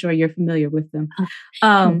Apartments. I'm sure you're familiar with them.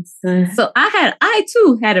 So I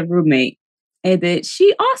too had a roommate, and that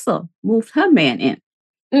she also moved her man in.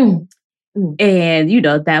 And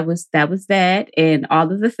that was that and all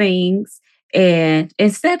of the things. And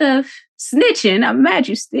instead of snitching. I'm mad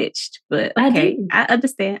you snitched, but okay, I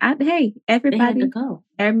understand. Hey, everybody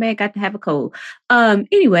got to have a cold.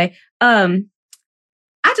 Anyway, I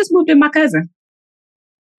just moved in my cousin.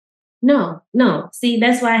 No. See,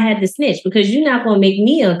 that's why I had to snitch, because you're not going to make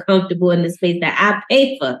me uncomfortable in the space that I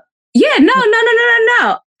pay for. Yeah, no.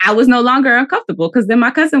 I was no longer uncomfortable because then my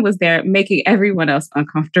cousin was there making everyone else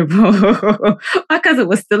uncomfortable. My cousin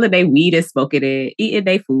was stealing their weed and smoking it, eating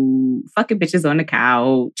their food, fucking bitches on the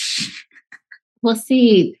couch. Well,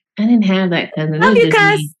 see, I didn't have that cousin. Love you,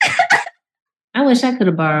 cuz. I wish I could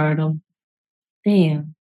have borrowed them.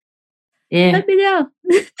 Damn. Yeah. Let me know.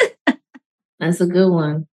 That's a good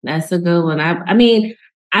one. I mean,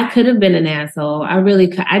 I could have been an asshole. I really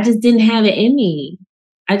could. I just didn't have it in me.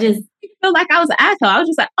 I just feel like I was an asshole. I was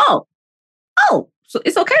just like, oh, so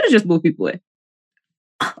it's okay to just move people in.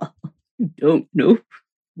 Oh, you don't know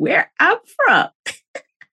where I'm from.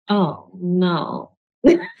 Oh, no.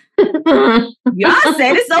 Y'all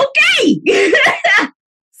said it's okay.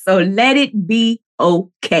 So let it be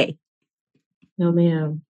okay. No,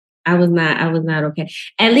 ma'am. I was not okay.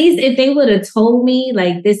 At least if they would have told me,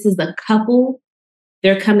 like, this is a couple,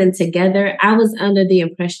 they're coming together, I was under the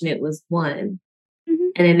impression it was one. Mm-hmm.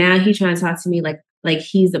 And then now he's trying to talk to me like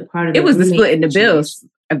he's a part of it was the split in the bills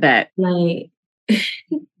of that. Like,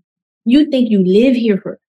 you think you live here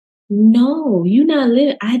for... No, you not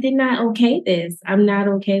live. I did not okay this. I'm not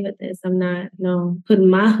okay with this. I'm not, putting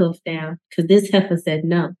my hoof down because this heifer said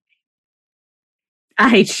no. I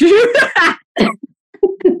hate you.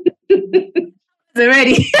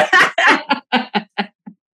 Ready.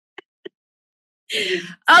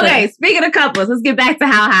 Okay, speaking of couples, let's get back to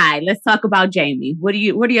How High. Let's talk about Jamie. What are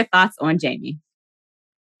your thoughts on Jamie?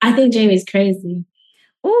 I think Jamie's crazy.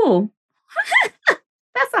 Ooh.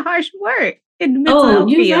 That's a harsh word. In the mental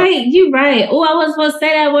you're right. Oh, I wasn't supposed to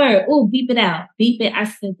say that word. Oh, beep it out. Beep it. I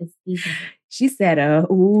said this. Beep it. She said a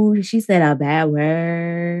bad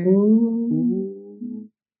word. Ooh.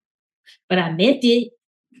 But I meant it.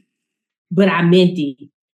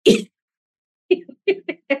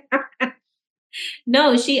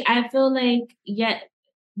 No, I feel like,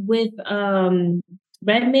 with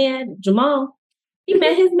Red Man, Jamal, he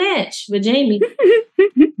met his match with Jamie.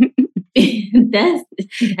 that's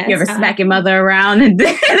you ever smack your mother around and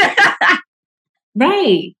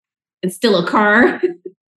right. It's still a car.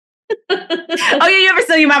 Oh, you ever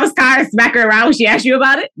steal your mama's car and smack her around when she asked you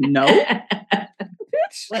about it? No.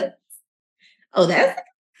 What? Oh,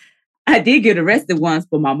 I did get arrested once,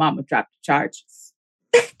 but my mama dropped the charges.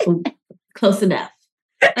 Close enough.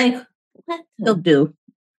 Like, what? You'll do.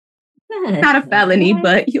 Not a felony,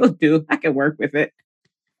 but you'll do. I can work with it.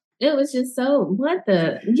 It was just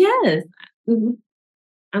yes.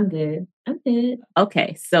 I'm good.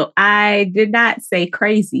 Okay, so I did not say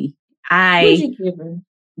crazy. What did you give her?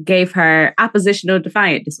 Gave her oppositional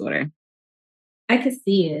defiant disorder. I could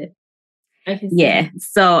see it.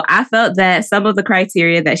 So I felt that some of the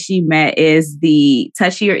criteria that she met is the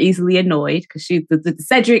touchy or easily annoyed, because she the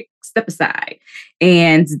Cedric step aside,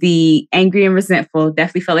 and the angry and resentful.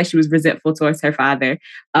 Definitely felt like she was resentful towards her father,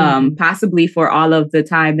 possibly for all of the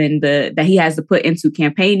time that he has to put into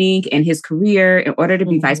campaigning and his career in order to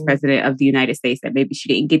be vice president of the United States. That maybe she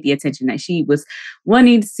didn't get the attention that she was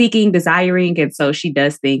wanting, seeking, desiring, and so she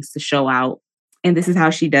does things to show out. And this is how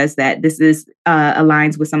she does that. This is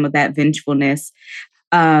aligns with some of that vengefulness,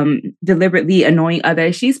 deliberately annoying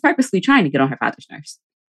others. She's purposely trying to get on her father's nerves.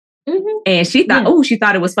 Mm-hmm. And she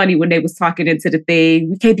thought it was funny when they was talking into the thing.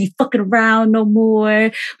 We can't be fucking around no more.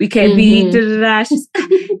 We can't be da-da-da. She's,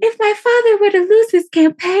 if my father were to lose his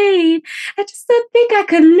campaign, I just don't think I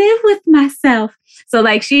could live with myself. So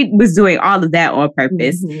like she was doing all of that on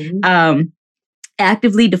purpose. Mm-hmm.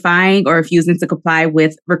 Actively defying or refusing to comply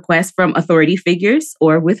with requests from authority figures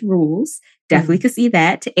or with rules. Definitely could see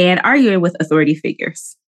that. And arguing with authority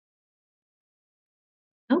figures.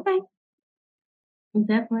 Okay. I'm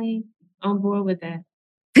definitely on board with that.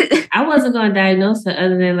 I wasn't going to diagnose her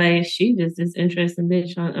other than like, she just this interesting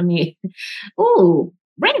bitch ooh,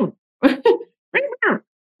 Raymond. Where'd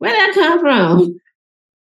that come from?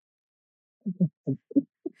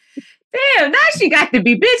 Damn, now she got to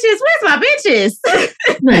be bitches. Where's my bitches?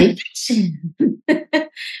 My bitches.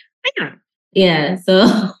 Yeah,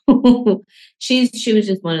 so she was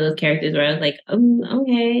just one of those characters where I was like,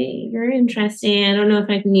 okay, you're interesting. I don't know if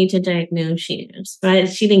I need to diagnose you, but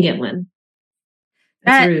she didn't get one.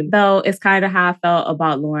 That's rude. Though is kind of how I felt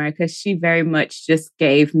about Lauren, because she very much just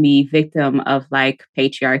gave me victim of like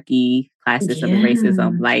patriarchy, classism and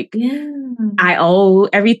racism. Like, I owe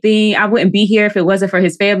everything. I wouldn't be here if it wasn't for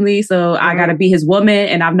his family. So I got to be his woman.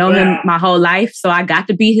 And I've known him my whole life. So I got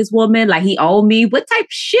to be his woman. Like, he owed me. What type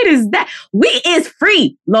of shit is that? We is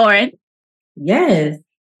free, Lauren. Yes.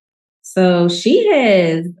 So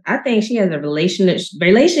I think she has a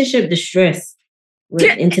relationship distress with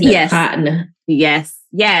intimate partner. Yes.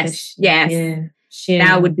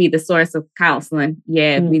 That would be the source of counseling.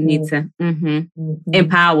 Yeah, we need to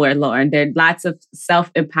empower Lauren. There lots of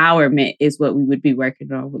self-empowerment is what we would be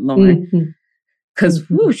working on with Lauren. Because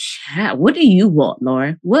what do you want,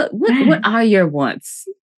 Lauren? What are your wants?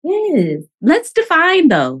 Yes. Let's define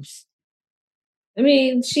those. I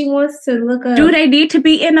mean, she wants to look up. Do they need to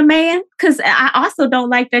be in a man? Because I also don't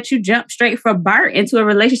like that you jump straight from Bart into a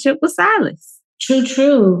relationship with Silas.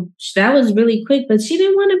 True. That was really quick, but she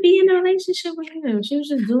didn't want to be in a relationship with him. She was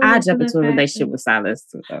just doing I'll jump into a relationship with Silas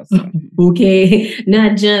too, though. So. Okay.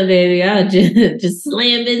 Not jump, baby. I'll just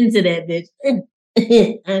slam into that bitch.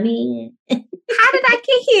 I mean, how did I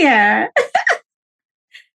get here?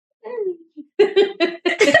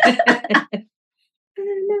 I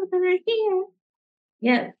don't know, but I'm here.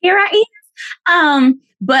 Yeah, here I am.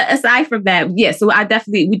 But aside from that, so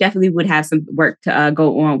we definitely would have some work to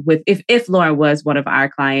go on with if Lauren was one of our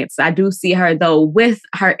clients. I do see her though with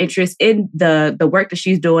her interest in the work that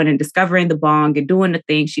she's doing and discovering the bong and doing the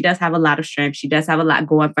thing. She does have a lot of strength. She does have a lot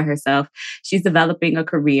going for herself. She's developing a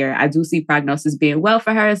career. I do see prognosis being well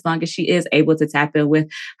for her as long as she is able to tap in with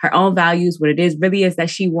her own values, what it is really is that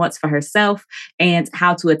she wants for herself and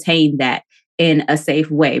how to attain that in a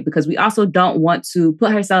safe way, because we also don't want her to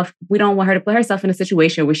put herself in a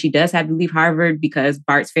situation where she does have to leave Harvard because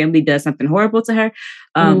Bart's family does something horrible to her.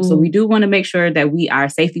 So we do want to make sure that we are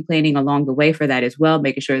safety planning along the way for that as well,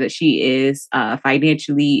 making sure that she is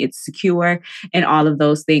financially secure and all of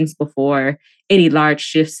those things before any large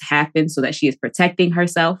shifts happen so that she is protecting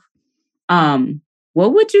herself.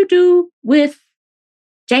 What would you do with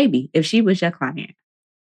Jamie if she was your client?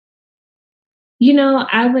 You know,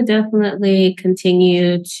 I would definitely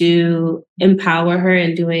continue to empower her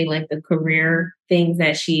in doing like the career things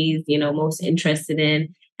that she's, most interested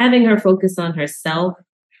in, having her focus on herself,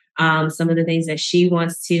 some of the things that she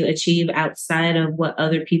wants to achieve outside of what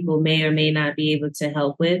other people may or may not be able to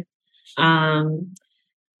help with. And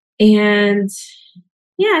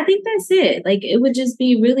yeah, I think that's it. Like, it would just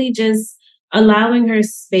be really just allowing her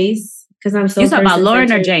space because I'm so. You talking about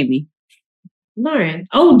Lauren or Jamie? Lauren.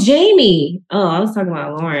 Oh, Jamie. Oh, I was talking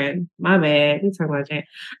about Lauren. My bad. We talking about Jamie.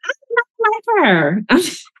 I don't like her.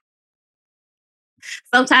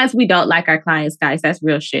 Sometimes we don't like our clients, guys. That's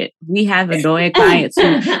real shit. We have annoying clients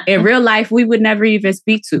who in real life we would never even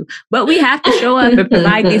speak to. But we have to show up and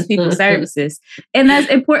provide these people services. And that's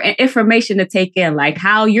important information to take in. Like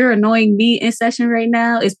how you're annoying me in session right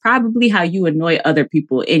now is probably how you annoy other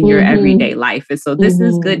people in your everyday life. And so this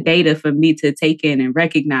is good data for me to take in and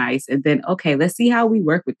recognize. And then, okay, let's see how we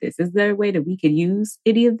work with this. Is there a way that we can use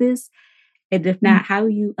any of this? And if not, how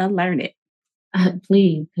you unlearn it?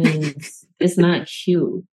 Please, because it's not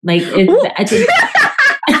cute. Like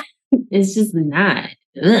it's just not.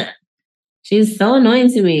 Ugh. She's so annoying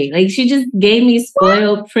to me. Like she just gave me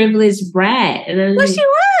spoiled, privileged brat. And she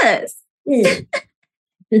was.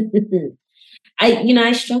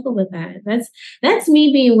 I struggle with that. That's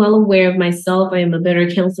me being well aware of myself. I am a better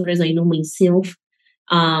counselor as I know myself.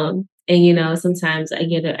 And sometimes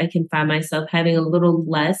I can find myself having a little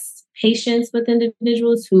less patience with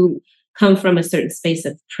individuals who come from a certain space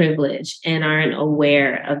of privilege and aren't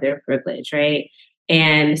aware of their privilege, right?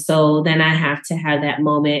 And so then I have to have that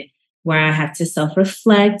moment where I have to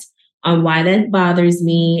self-reflect on why that bothers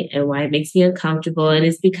me and why it makes me uncomfortable. And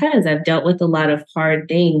it's because I've dealt with a lot of hard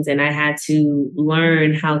things and I had to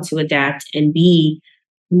learn how to adapt and be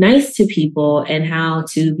nice to people and how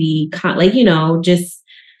to be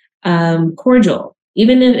cordial.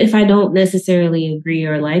 Even if I don't necessarily agree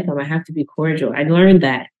or like them, I have to be cordial. I learned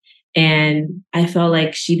that. And I felt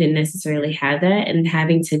like she didn't necessarily have that. And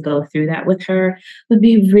having to go through that with her would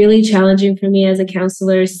be really challenging for me as a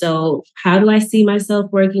counselor. So how do I see myself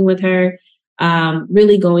working with her?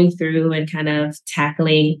 Really going through and kind of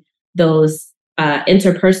tackling those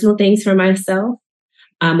interpersonal things for myself.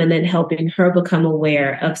 And then helping her become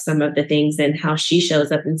aware of some of the things and how she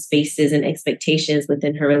shows up in spaces and expectations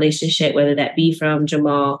within her relationship, whether that be from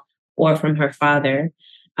Jamal or from her father.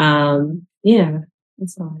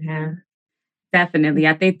 That's all I have. Definitely.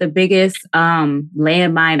 I think the biggest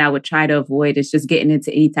landmine I would try to avoid is just getting into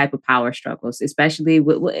any type of power struggles, especially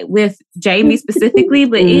with Jamie specifically,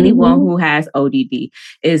 but anyone who has ODD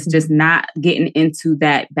is just not getting into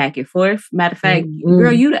that back and forth. Matter of fact,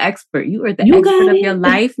 girl, you the expert. You are the expert of your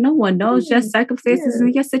life. No one knows your circumstances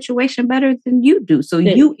and your situation better than you do. So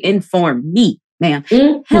you inform me, ma'am.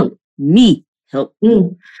 Help me. Help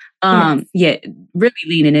me. Yeah, really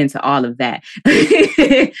leaning into all of that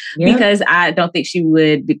because I don't think she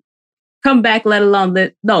would come back, let alone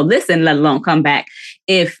listen, let alone come back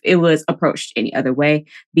if it was approached any other way,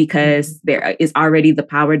 because there is already the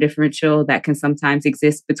power differential that can sometimes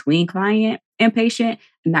exist between client and patient,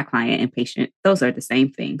 not client and patient. Those are the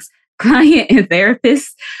same things. Client and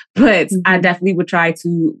therapist, but I definitely would try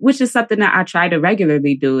to, which is something that I try to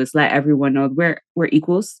regularly do, is let everyone know we're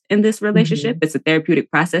equals in this relationship. It's a therapeutic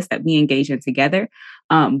process that we engage in together.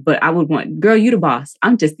 But I would want, girl, you the boss.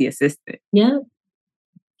 I'm just the assistant. Yeah.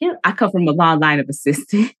 I come from a long line of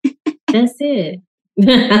assistant. That's it.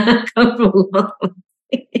 I come from a long.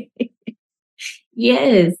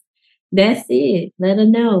 Yes, that's it. Let her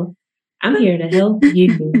know. I'm here to help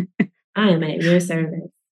you. I am at your service.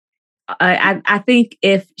 I think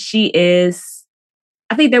if she is,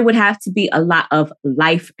 I think there would have to be a lot of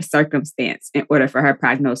life circumstance in order for her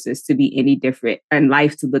prognosis to be any different and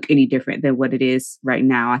life to look any different than what it is right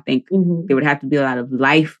now. I think there would have to be a lot of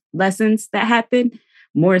life lessons that happen,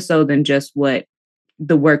 more so than just what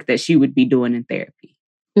the work that she would be doing in therapy.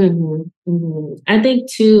 I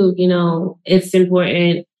think too, it's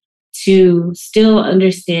important to still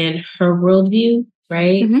understand her worldview,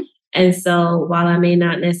 right? And so while I may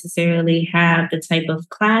not necessarily have the type of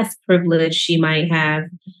class privilege she might have,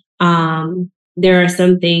 there are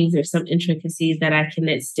some things or some intricacies that I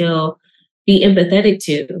can still be empathetic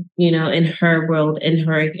to, in her world, in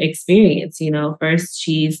her experience. First,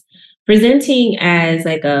 she's presenting as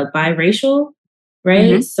like a biracial,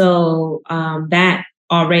 right? So that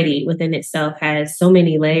already within itself has so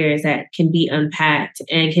many layers that can be unpacked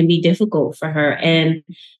and can be difficult for her. And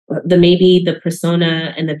maybe the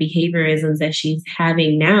persona and the behaviorisms that she's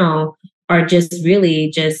having now are just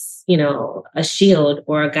really a shield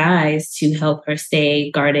or a guise to help her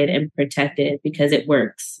stay guarded and protected because it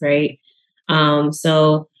works, right?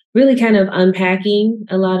 So really kind of unpacking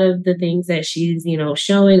a lot of the things that she's,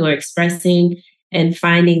 showing or expressing and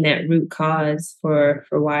finding that root cause for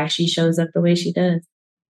why she shows up the way she does.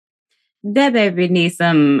 That baby needs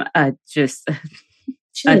some just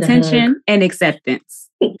attention and acceptance.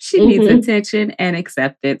 She needs attention and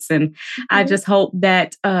acceptance. And I just hope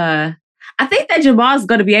that I think that Jamal's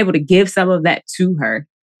going to be able to give some of that to her.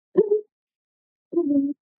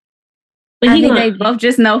 But I think they both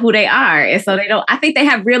just know who they are. And so I think they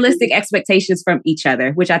have realistic expectations from each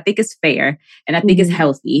other, which I think is fair and I think is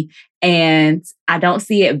healthy. And I don't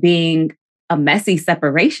see it being a messy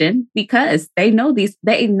separation because they know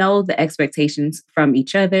the expectations from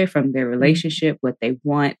each other, from their relationship, what they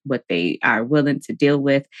want, what they are willing to deal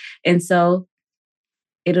with. And so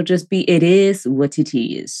it'll just be, it is what it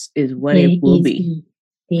is what it will be.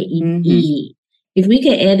 If we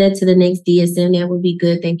could add that to the next DSM, that would be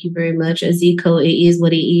good. Thank you very much. A Z code, it is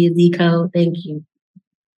what it is. Z code, thank you.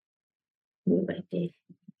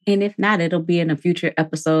 And if not, it'll be in a future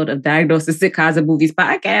episode of Diagnose, Sick Cause of Movies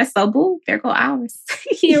podcast. So boo, there go ours.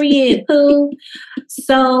 Period. Boo.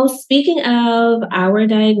 So speaking of our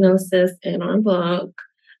diagnosis in our book,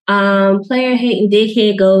 player hating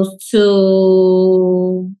dickhead goes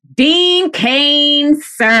to Dean Cain,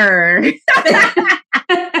 sir.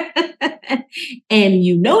 And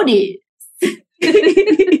you know this.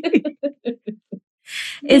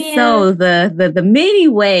 It's so the many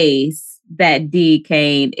ways that Dean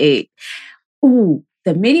Cain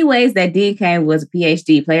the many ways that Dean Cain was a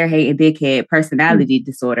PhD, player hating dickhead, personality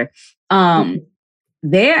disorder.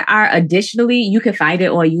 There are additionally, you can find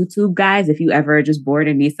it on YouTube, guys, if you ever just bored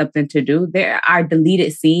and need something to do. There are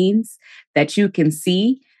deleted scenes that you can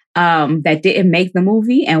see that didn't make the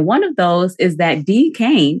movie. And one of those is that Dean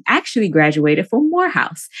Cain actually graduated from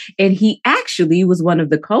Morehouse. And he actually was one of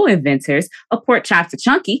the co-inventors of Pork Chops to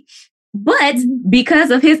Chunky. But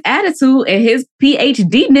because of his attitude and his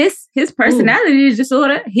PhD-ness, his personality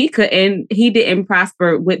disorder, he didn't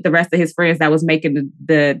prosper with the rest of his friends that was making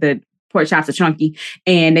the Pork Chops to Chunky.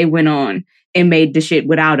 And they went on and made the shit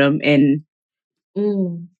without him. And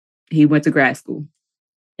he went to grad school.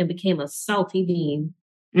 And became a salty dean.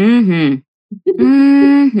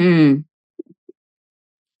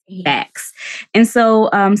 Facts. And so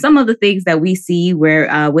some of the things that we see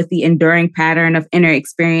where with the enduring pattern of inner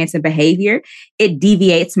experience and behavior, it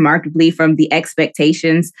deviates markedly from the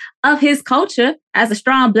expectations of his culture as a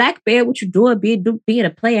strong black man. What you do being a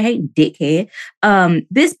player hating dickhead.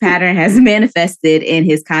 This pattern has manifested in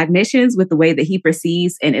his cognitions with the way that he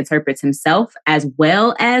perceives and interprets himself as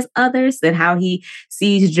well as others, and how he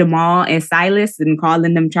sees Jamal and Silas and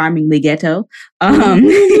calling them charmingly ghetto. I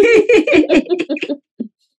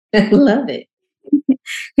love it.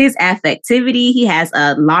 His affectivity, he has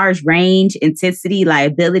a large range, intensity,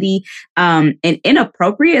 liability, and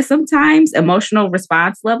inappropriate sometimes emotional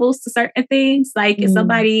response levels to certain things. Like if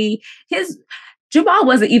somebody, Jamal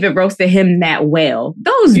wasn't even roasting him that well.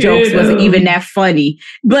 Those jokes wasn't even that funny,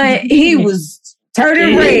 but he was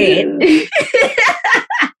turning red.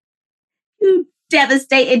 You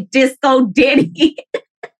devastated disco Diddy.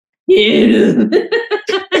 Yeah.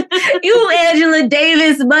 You Angela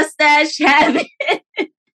Davis mustache having.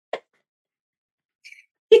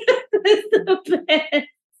 That's the best.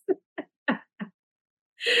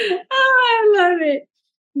 Oh, I love it.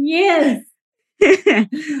 Yes.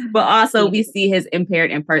 But also we see his impaired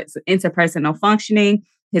interpersonal functioning,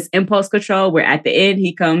 his impulse control, where at the end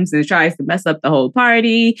he comes and tries to mess up the whole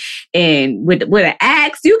party. And with an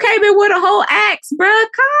axe, you came in with a whole axe, bruh.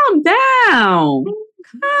 Calm down.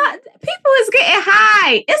 God, people is getting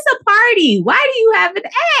high. It's a party. Why do you have an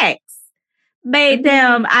axe? Made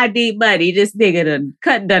them, I need money. This nigga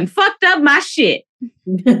done fucked up my shit.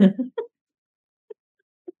 And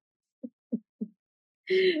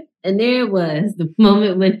there it was, the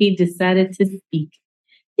moment when he decided to speak.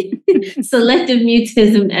 Selective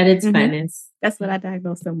mutism at its finest. That's what I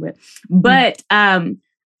diagnosed him with. But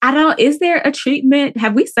is there a treatment?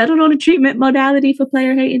 Have we settled on a treatment modality for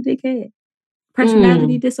player hating dickhead?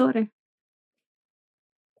 Personality disorder?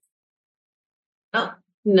 Oh,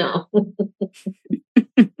 no.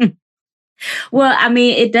 Well, I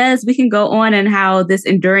mean, it does. We can go on and how this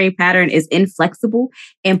enduring pattern is inflexible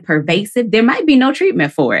and pervasive. There might be no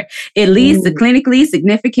treatment for it. It leads to clinically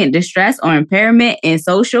significant distress or impairment in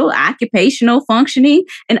social, occupational functioning,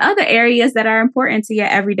 and other areas that are important to your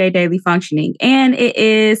everyday daily functioning. And it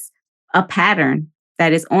is a pattern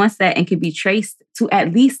that is onset and can be traced to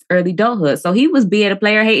at least early adulthood. So he was being a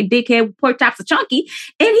player hating dickhead with Pork Chops and Chunky,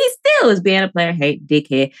 and he still is being a player hating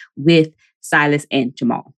dickhead with Silas and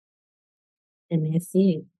Jamal. And that's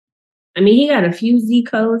it. I mean, he got a few Z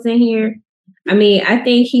codes in here. I mean, I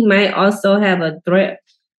think he might also have a threat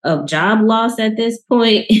of job loss at this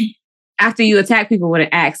point. After you attack people with an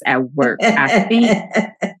axe at work, I think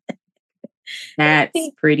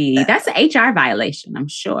that's an HR violation, I'm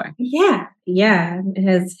sure. Yeah. It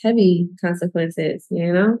has heavy consequences,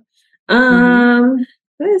 you know?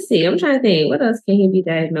 Let's see. I'm trying to think. What else can he be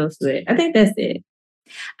diagnosed with? I think that's it.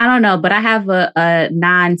 I don't know, but I have a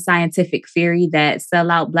non-scientific theory that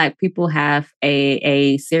sellout Black people have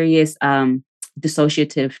a serious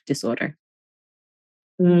dissociative disorder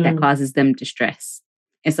that causes them distress.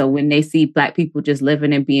 And so when they see Black people just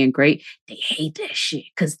living and being great, they hate that shit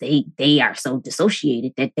because they are so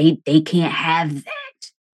dissociated that they can't have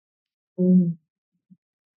that.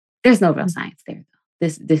 There's no real science there, though.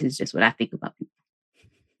 This is just what I think about people.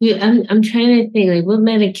 Yeah, I'm trying to think, like, what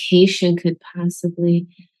medication could possibly...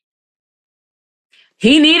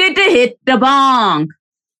 He needed to hit the bong.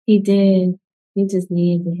 He did. He just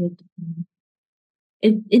needed to hit the bong.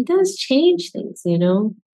 It does change things, you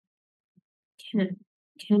know? Can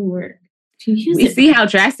work. We see how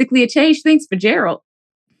drastically it changed things for Gerald.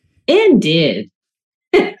 It did.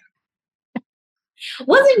 Was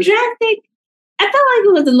it drastic? I felt like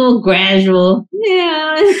it was a little gradual.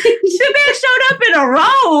 Yeah. The man showed up in a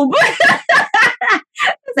robe.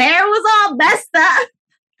 His hair was all messed up.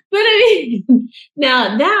 But I mean,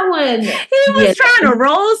 now that one... He was trying to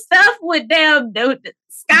roll stuff with damn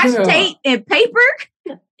scotch tape and paper.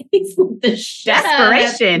 He's the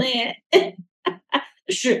desperation.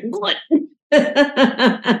 Sure, good.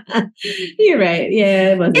 You're right.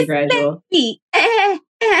 Yeah, it wasn't gradual.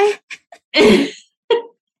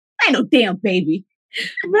 Ain't no damn baby.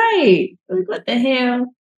 Right. Like, what the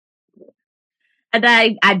hell? And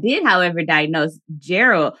I did, however, diagnose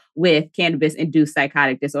Gerald with cannabis-induced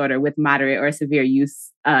psychotic disorder with moderate or severe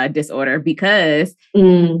use disorder because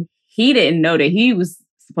he didn't know that he was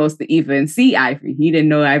supposed to even see Ivory. He didn't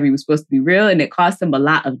know Ivory was supposed to be real, and it caused him a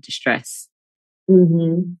lot of distress.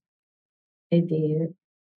 It did.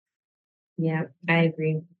 Yeah, I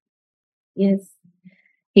agree. Yes.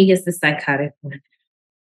 He gets the psychotic one.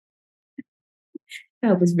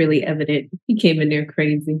 That was really evident. He came in there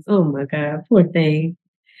crazy. Oh my God, poor thing.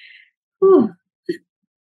 Whew.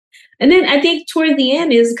 And then I think toward the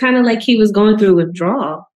end, it's kind of like he was going through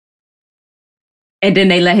withdrawal. And then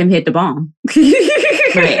they let him hit the bomb.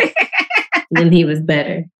 Right. And then he was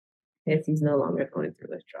better. Because he's no longer going through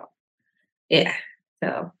withdrawal. Yeah.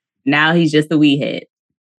 So now he's just a wee head.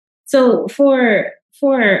 So for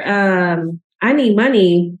I Need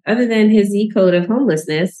Money, other than his Z code of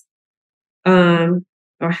homelessness, or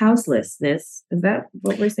houselessness, is that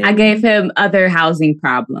what we're saying? I gave him other housing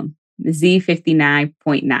problem,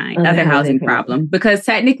 Z59.9, other housing problem, because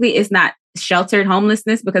technically it's not sheltered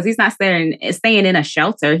homelessness because he's not staying in a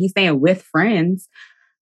shelter. He's staying with friends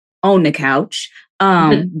on the couch.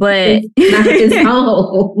 But it's not his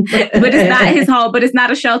home. But it's not his home, but it's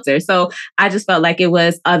not a shelter. So I just felt like it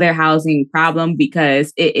was other housing problem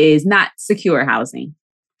because it is not secure housing.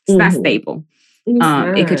 It's not stable.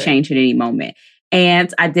 It could change at any moment.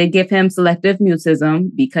 And I did give him selective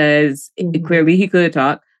mutism because clearly he could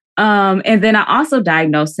talk. And then I also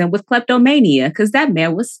diagnosed him with kleptomania because that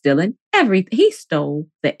man was stealing everything. He stole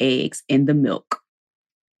the eggs in the milk.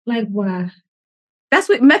 Like, why? That's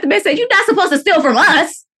what Method Man said. You're not supposed to steal from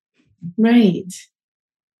us. Right.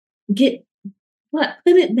 Put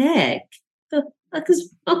it back. The fuck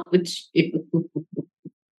is wrong with you?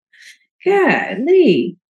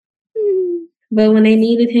 Golly. But when they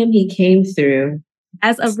needed him, he came through.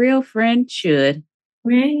 As a real friend should.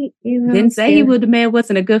 Right. Didn't say the man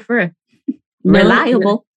wasn't a good friend.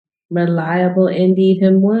 Reliable. Reliable. Indeed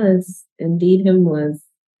him was.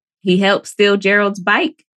 He helped steal Gerald's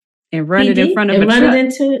bike. And run it in front of a truck.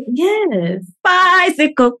 Yes.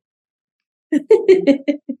 Bicycle.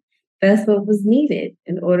 That's what was needed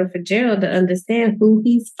in order for Gerald to understand who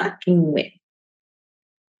he's fucking with.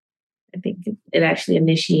 I think it actually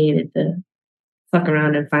initiated the fuck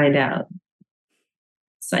around and find out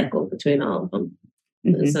cycle between all of them.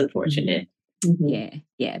 It's unfortunate. Yeah,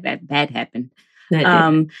 that happened.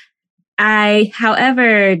 I,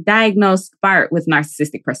 however, diagnosed Bart with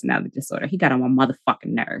narcissistic personality disorder. He got on my motherfucking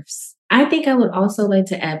nerves. I think I would also like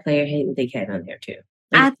to add player hating dickhead on there too.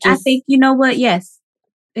 I think, you know what? Yes.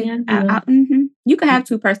 Yeah, you can have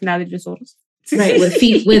two personality disorders. Right, with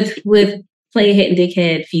player hating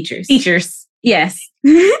dickhead features. Yes.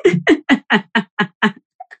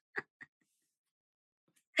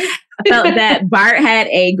 I felt that Bart had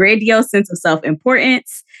a grandiose sense of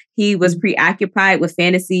self-importance. He was preoccupied with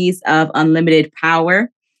fantasies of unlimited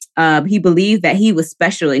power. He believed that he was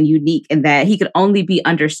special and unique and that he could only be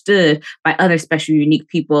understood by other special, unique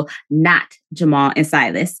people, not Jamal and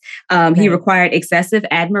Silas. He required excessive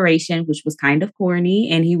admiration, which was kind of corny.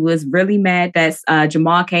 And he was really mad that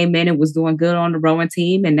Jamal came in and was doing good on the rowing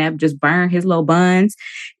team and that just burned his little buns.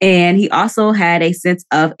 And he also had a sense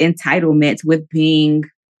of entitlement with being,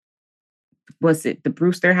 was it the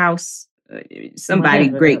Brewster house? Somebody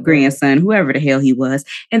great grandson, whoever the hell he was,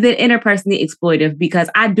 and then interpersonally exploitive because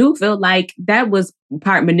I do feel like that was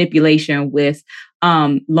part manipulation with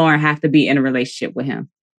Lauren have to be in a relationship with him.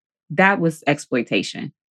 That was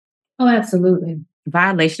exploitation. Oh, absolutely.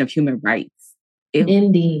 Violation of human rights.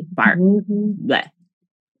 Indeed. Bart. Bart.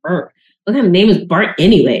 What kind of name is Bart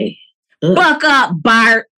anyway? Ugh. Fuck up,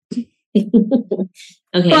 Bart. Okay,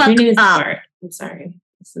 your name is Bart. I'm sorry.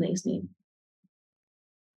 What's the next name?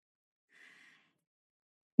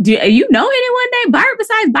 Do you know anyone named Bart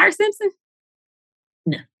besides Bart Simpson?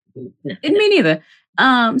 No. Me neither.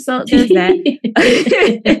 So there's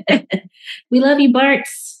that. We love you,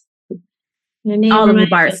 Barts. All of the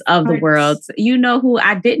Barts of the world. You know who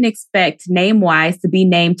I didn't expect name-wise to be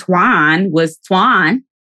named Twan was Twan.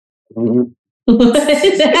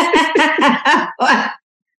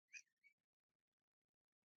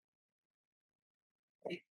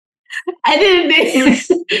 I didn't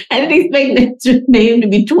expect that name to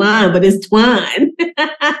be Twan, but it's Twan.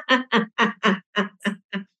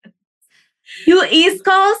 You East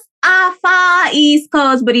Coast? Far East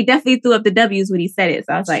Coast, but he definitely threw up the W's when he said it.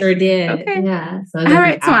 So I was like, sure did. Okay. Yeah. So all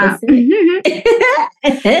right, Twan.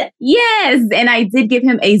 Yes. And I did give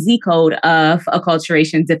him a Z code of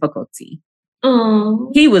acculturation difficulty.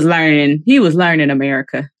 Oh. He was learning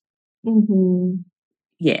America. Mm-hmm.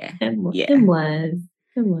 Yeah. It was.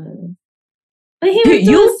 But he was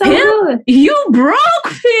you so good. You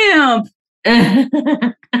broke him.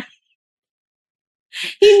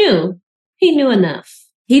 He knew enough.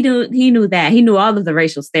 He knew that. He knew all of the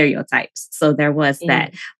racial stereotypes. So there was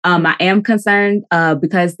that. I am concerned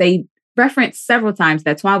because they referenced several times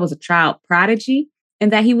that Twan was a child prodigy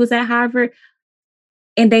and that he was at Harvard.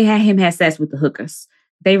 And they had him have sex with the hookers.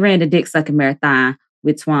 They ran the dick sucking marathon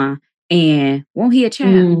with Twan. And won't he a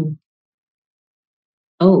child?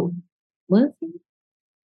 Oh, what?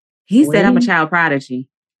 He said, I'm a child prodigy.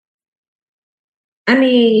 I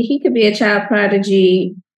mean, he could be a child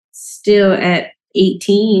prodigy still at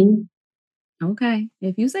 18. Okay.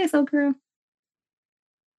 If you say so, girl.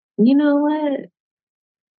 You know what?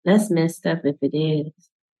 That's messed up if it is.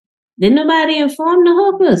 Didn't nobody inform the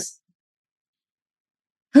hookers?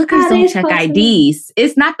 Hookers don't check IDs.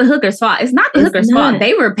 It's not the hooker's fault. It's not the hooker's fault.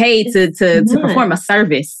 They were paid to perform a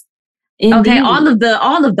service. Indeed. Okay,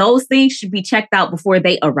 all of those things should be checked out before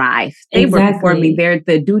they arrive. They were performing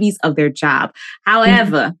the duties of their job.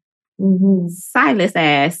 However, Silas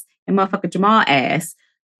ass and motherfucker Jamal ass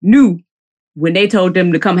knew when they told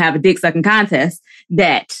them to come have a dick sucking contest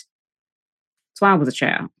that Twan was a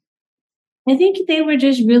child. I think they were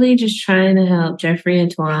really trying to help Jeffrey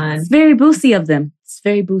and Twan. It's very boozy of them.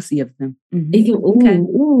 Mm-hmm.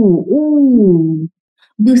 Ooh,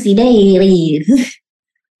 boozy dailies.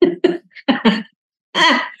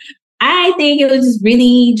 I think it was just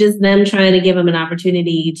really them trying to give him an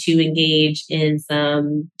opportunity to engage in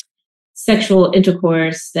some sexual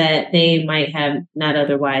intercourse that they might have not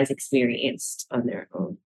otherwise experienced on their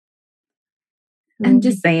own. I'm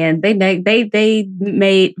just saying they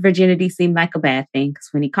made virginity seem like a bad thing because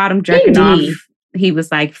when he caught him jerking off, he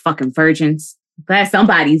was like, "Fucking virgins." Glad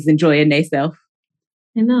somebody's enjoying themselves.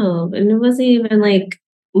 I know, and it wasn't even like,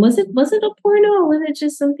 was it a porno or was it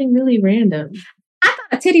just something really random? I thought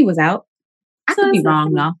a titty was out. I could be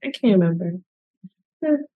wrong though. I can't remember.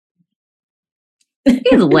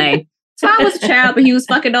 Either way. So I was a child, but he was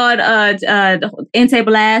fucking on end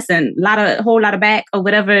table ass and whole lot of back or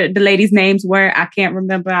whatever the ladies' names were. I can't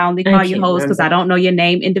remember. I only call you hoes because I don't know your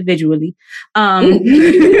name individually.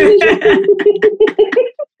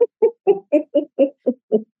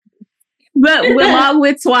 But along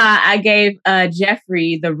with Twa, I gave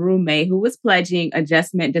Jeffrey, the roommate, who was pledging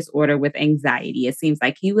adjustment disorder with anxiety. It seems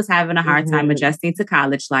like he was having a hard time adjusting to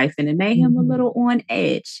college life, and it made him a little on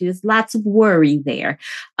edge. There's lots of worry there.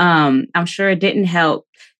 I'm sure it didn't help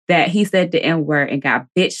that he said the N-word and got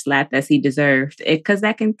bitch slapped as he deserved, because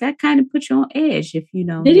that kind of put you on edge if you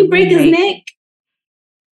know. Did he break his neck?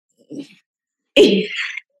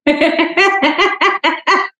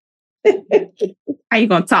 How you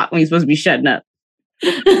gonna talk when you're supposed to be shutting up?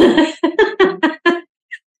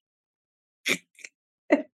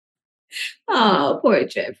 Oh, poor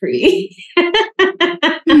Jeffrey.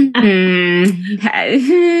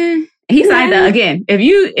 He signed up again.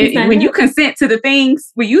 When you consent to the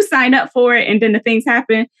things, when you sign up for it, and then the things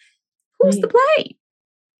happen, who's to blame?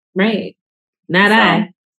 Right. Not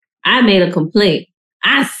I. I made a complaint.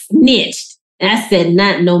 I snitched. I said,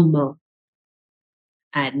 not no more.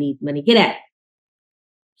 I need money. Get out.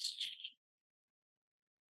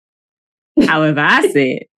 However, I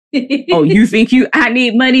said, oh, you think I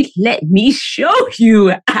need money? Let me show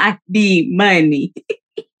you I need money.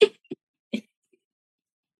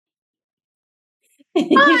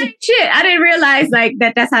 Oh, shit. I didn't realize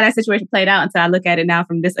that's how that situation played out until I look at it now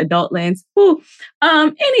from this adult lens. Ooh.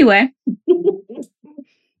 Anyway.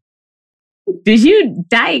 Did you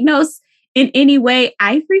diagnose in any way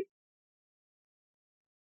Ivory?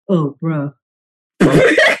 Oh, bro. No.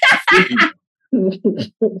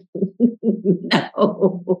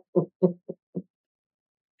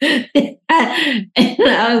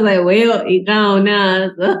 I was like, well, he gone now.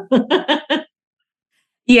 So.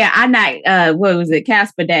 Yeah, I'm not, what was it,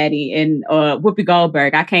 Casper Daddy and Whoopi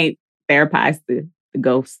Goldberg. I can't therapize the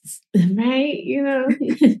ghosts. Right? You know,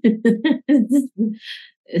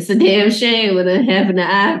 it's a damn shame with having the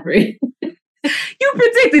Ivory. You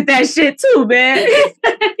predicted that shit too, man.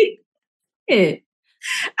 Yeah.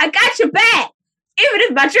 I got your back. Even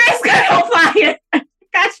if my dress got on fire, I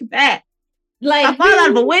got your back. Like I fall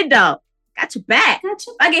out of a window, got your back.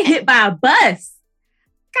 I get hit by a bus,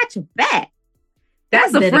 got your back.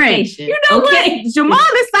 That's a friend. You know what? Jamal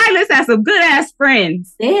and Silas have some good ass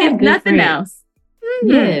friends. They have if nothing else. Mm-hmm.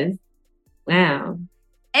 Yes. Wow.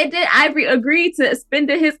 And then Ivory agreed to spend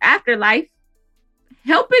his afterlife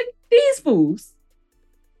helping these fools.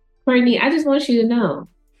 Courtney, I just want you to know,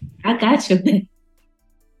 I got your back.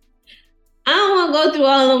 I don't want to go through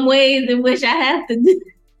all them ways in which I have to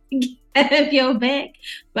have your back,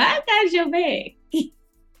 but I got your back.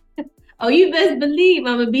 Oh, you best believe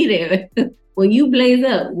I'm going to be there. When you blaze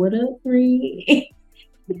up, what up, friend?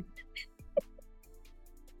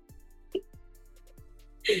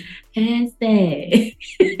 Hashtag.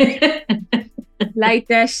 Light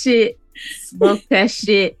that shit. Smoke that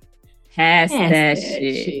shit. Pass that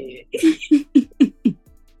shit.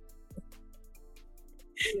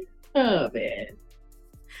 Oh, man.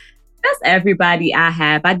 That's everybody I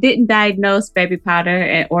have. I didn't diagnose Baby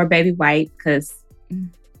Powder or Baby White because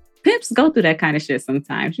pimps go through that kind of shit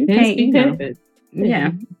sometimes. You can't, you know.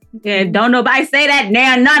 Yeah. Yeah, don't nobody say that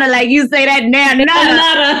now, nada like you say that now,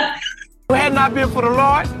 nada. If it had not been for the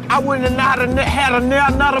Lord, I wouldn't have not had a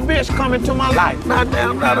nail nutter bitch come into my life. Not a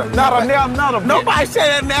nail nutter bitch. Nobody say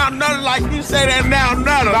that now nutter like you say that now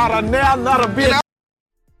nutter. Not a nail nutter bitch.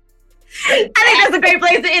 I think that's a great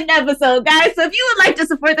place to end the episode, guys. So if you would like to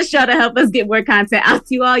support the show to help us get more content out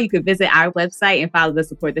to you all, you can visit our website and follow the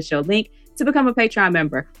Support the Show link to become a Patreon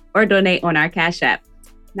member or donate on our Cash App.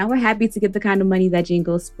 Now, we're happy to give the kind of money that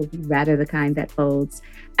jingles, but we'd rather the kind that folds.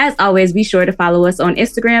 As always, be sure to follow us on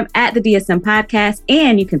Instagram at the DSM Podcast,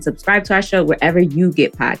 and you can subscribe to our show wherever you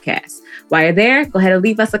get podcasts. While you're there, go ahead and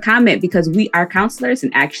leave us a comment because we are counselors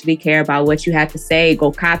and actually care about what you have to say.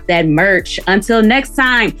 Go cop that merch. Until next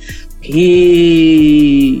time, peace.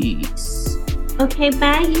 Okay,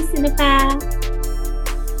 bye, you cinephile.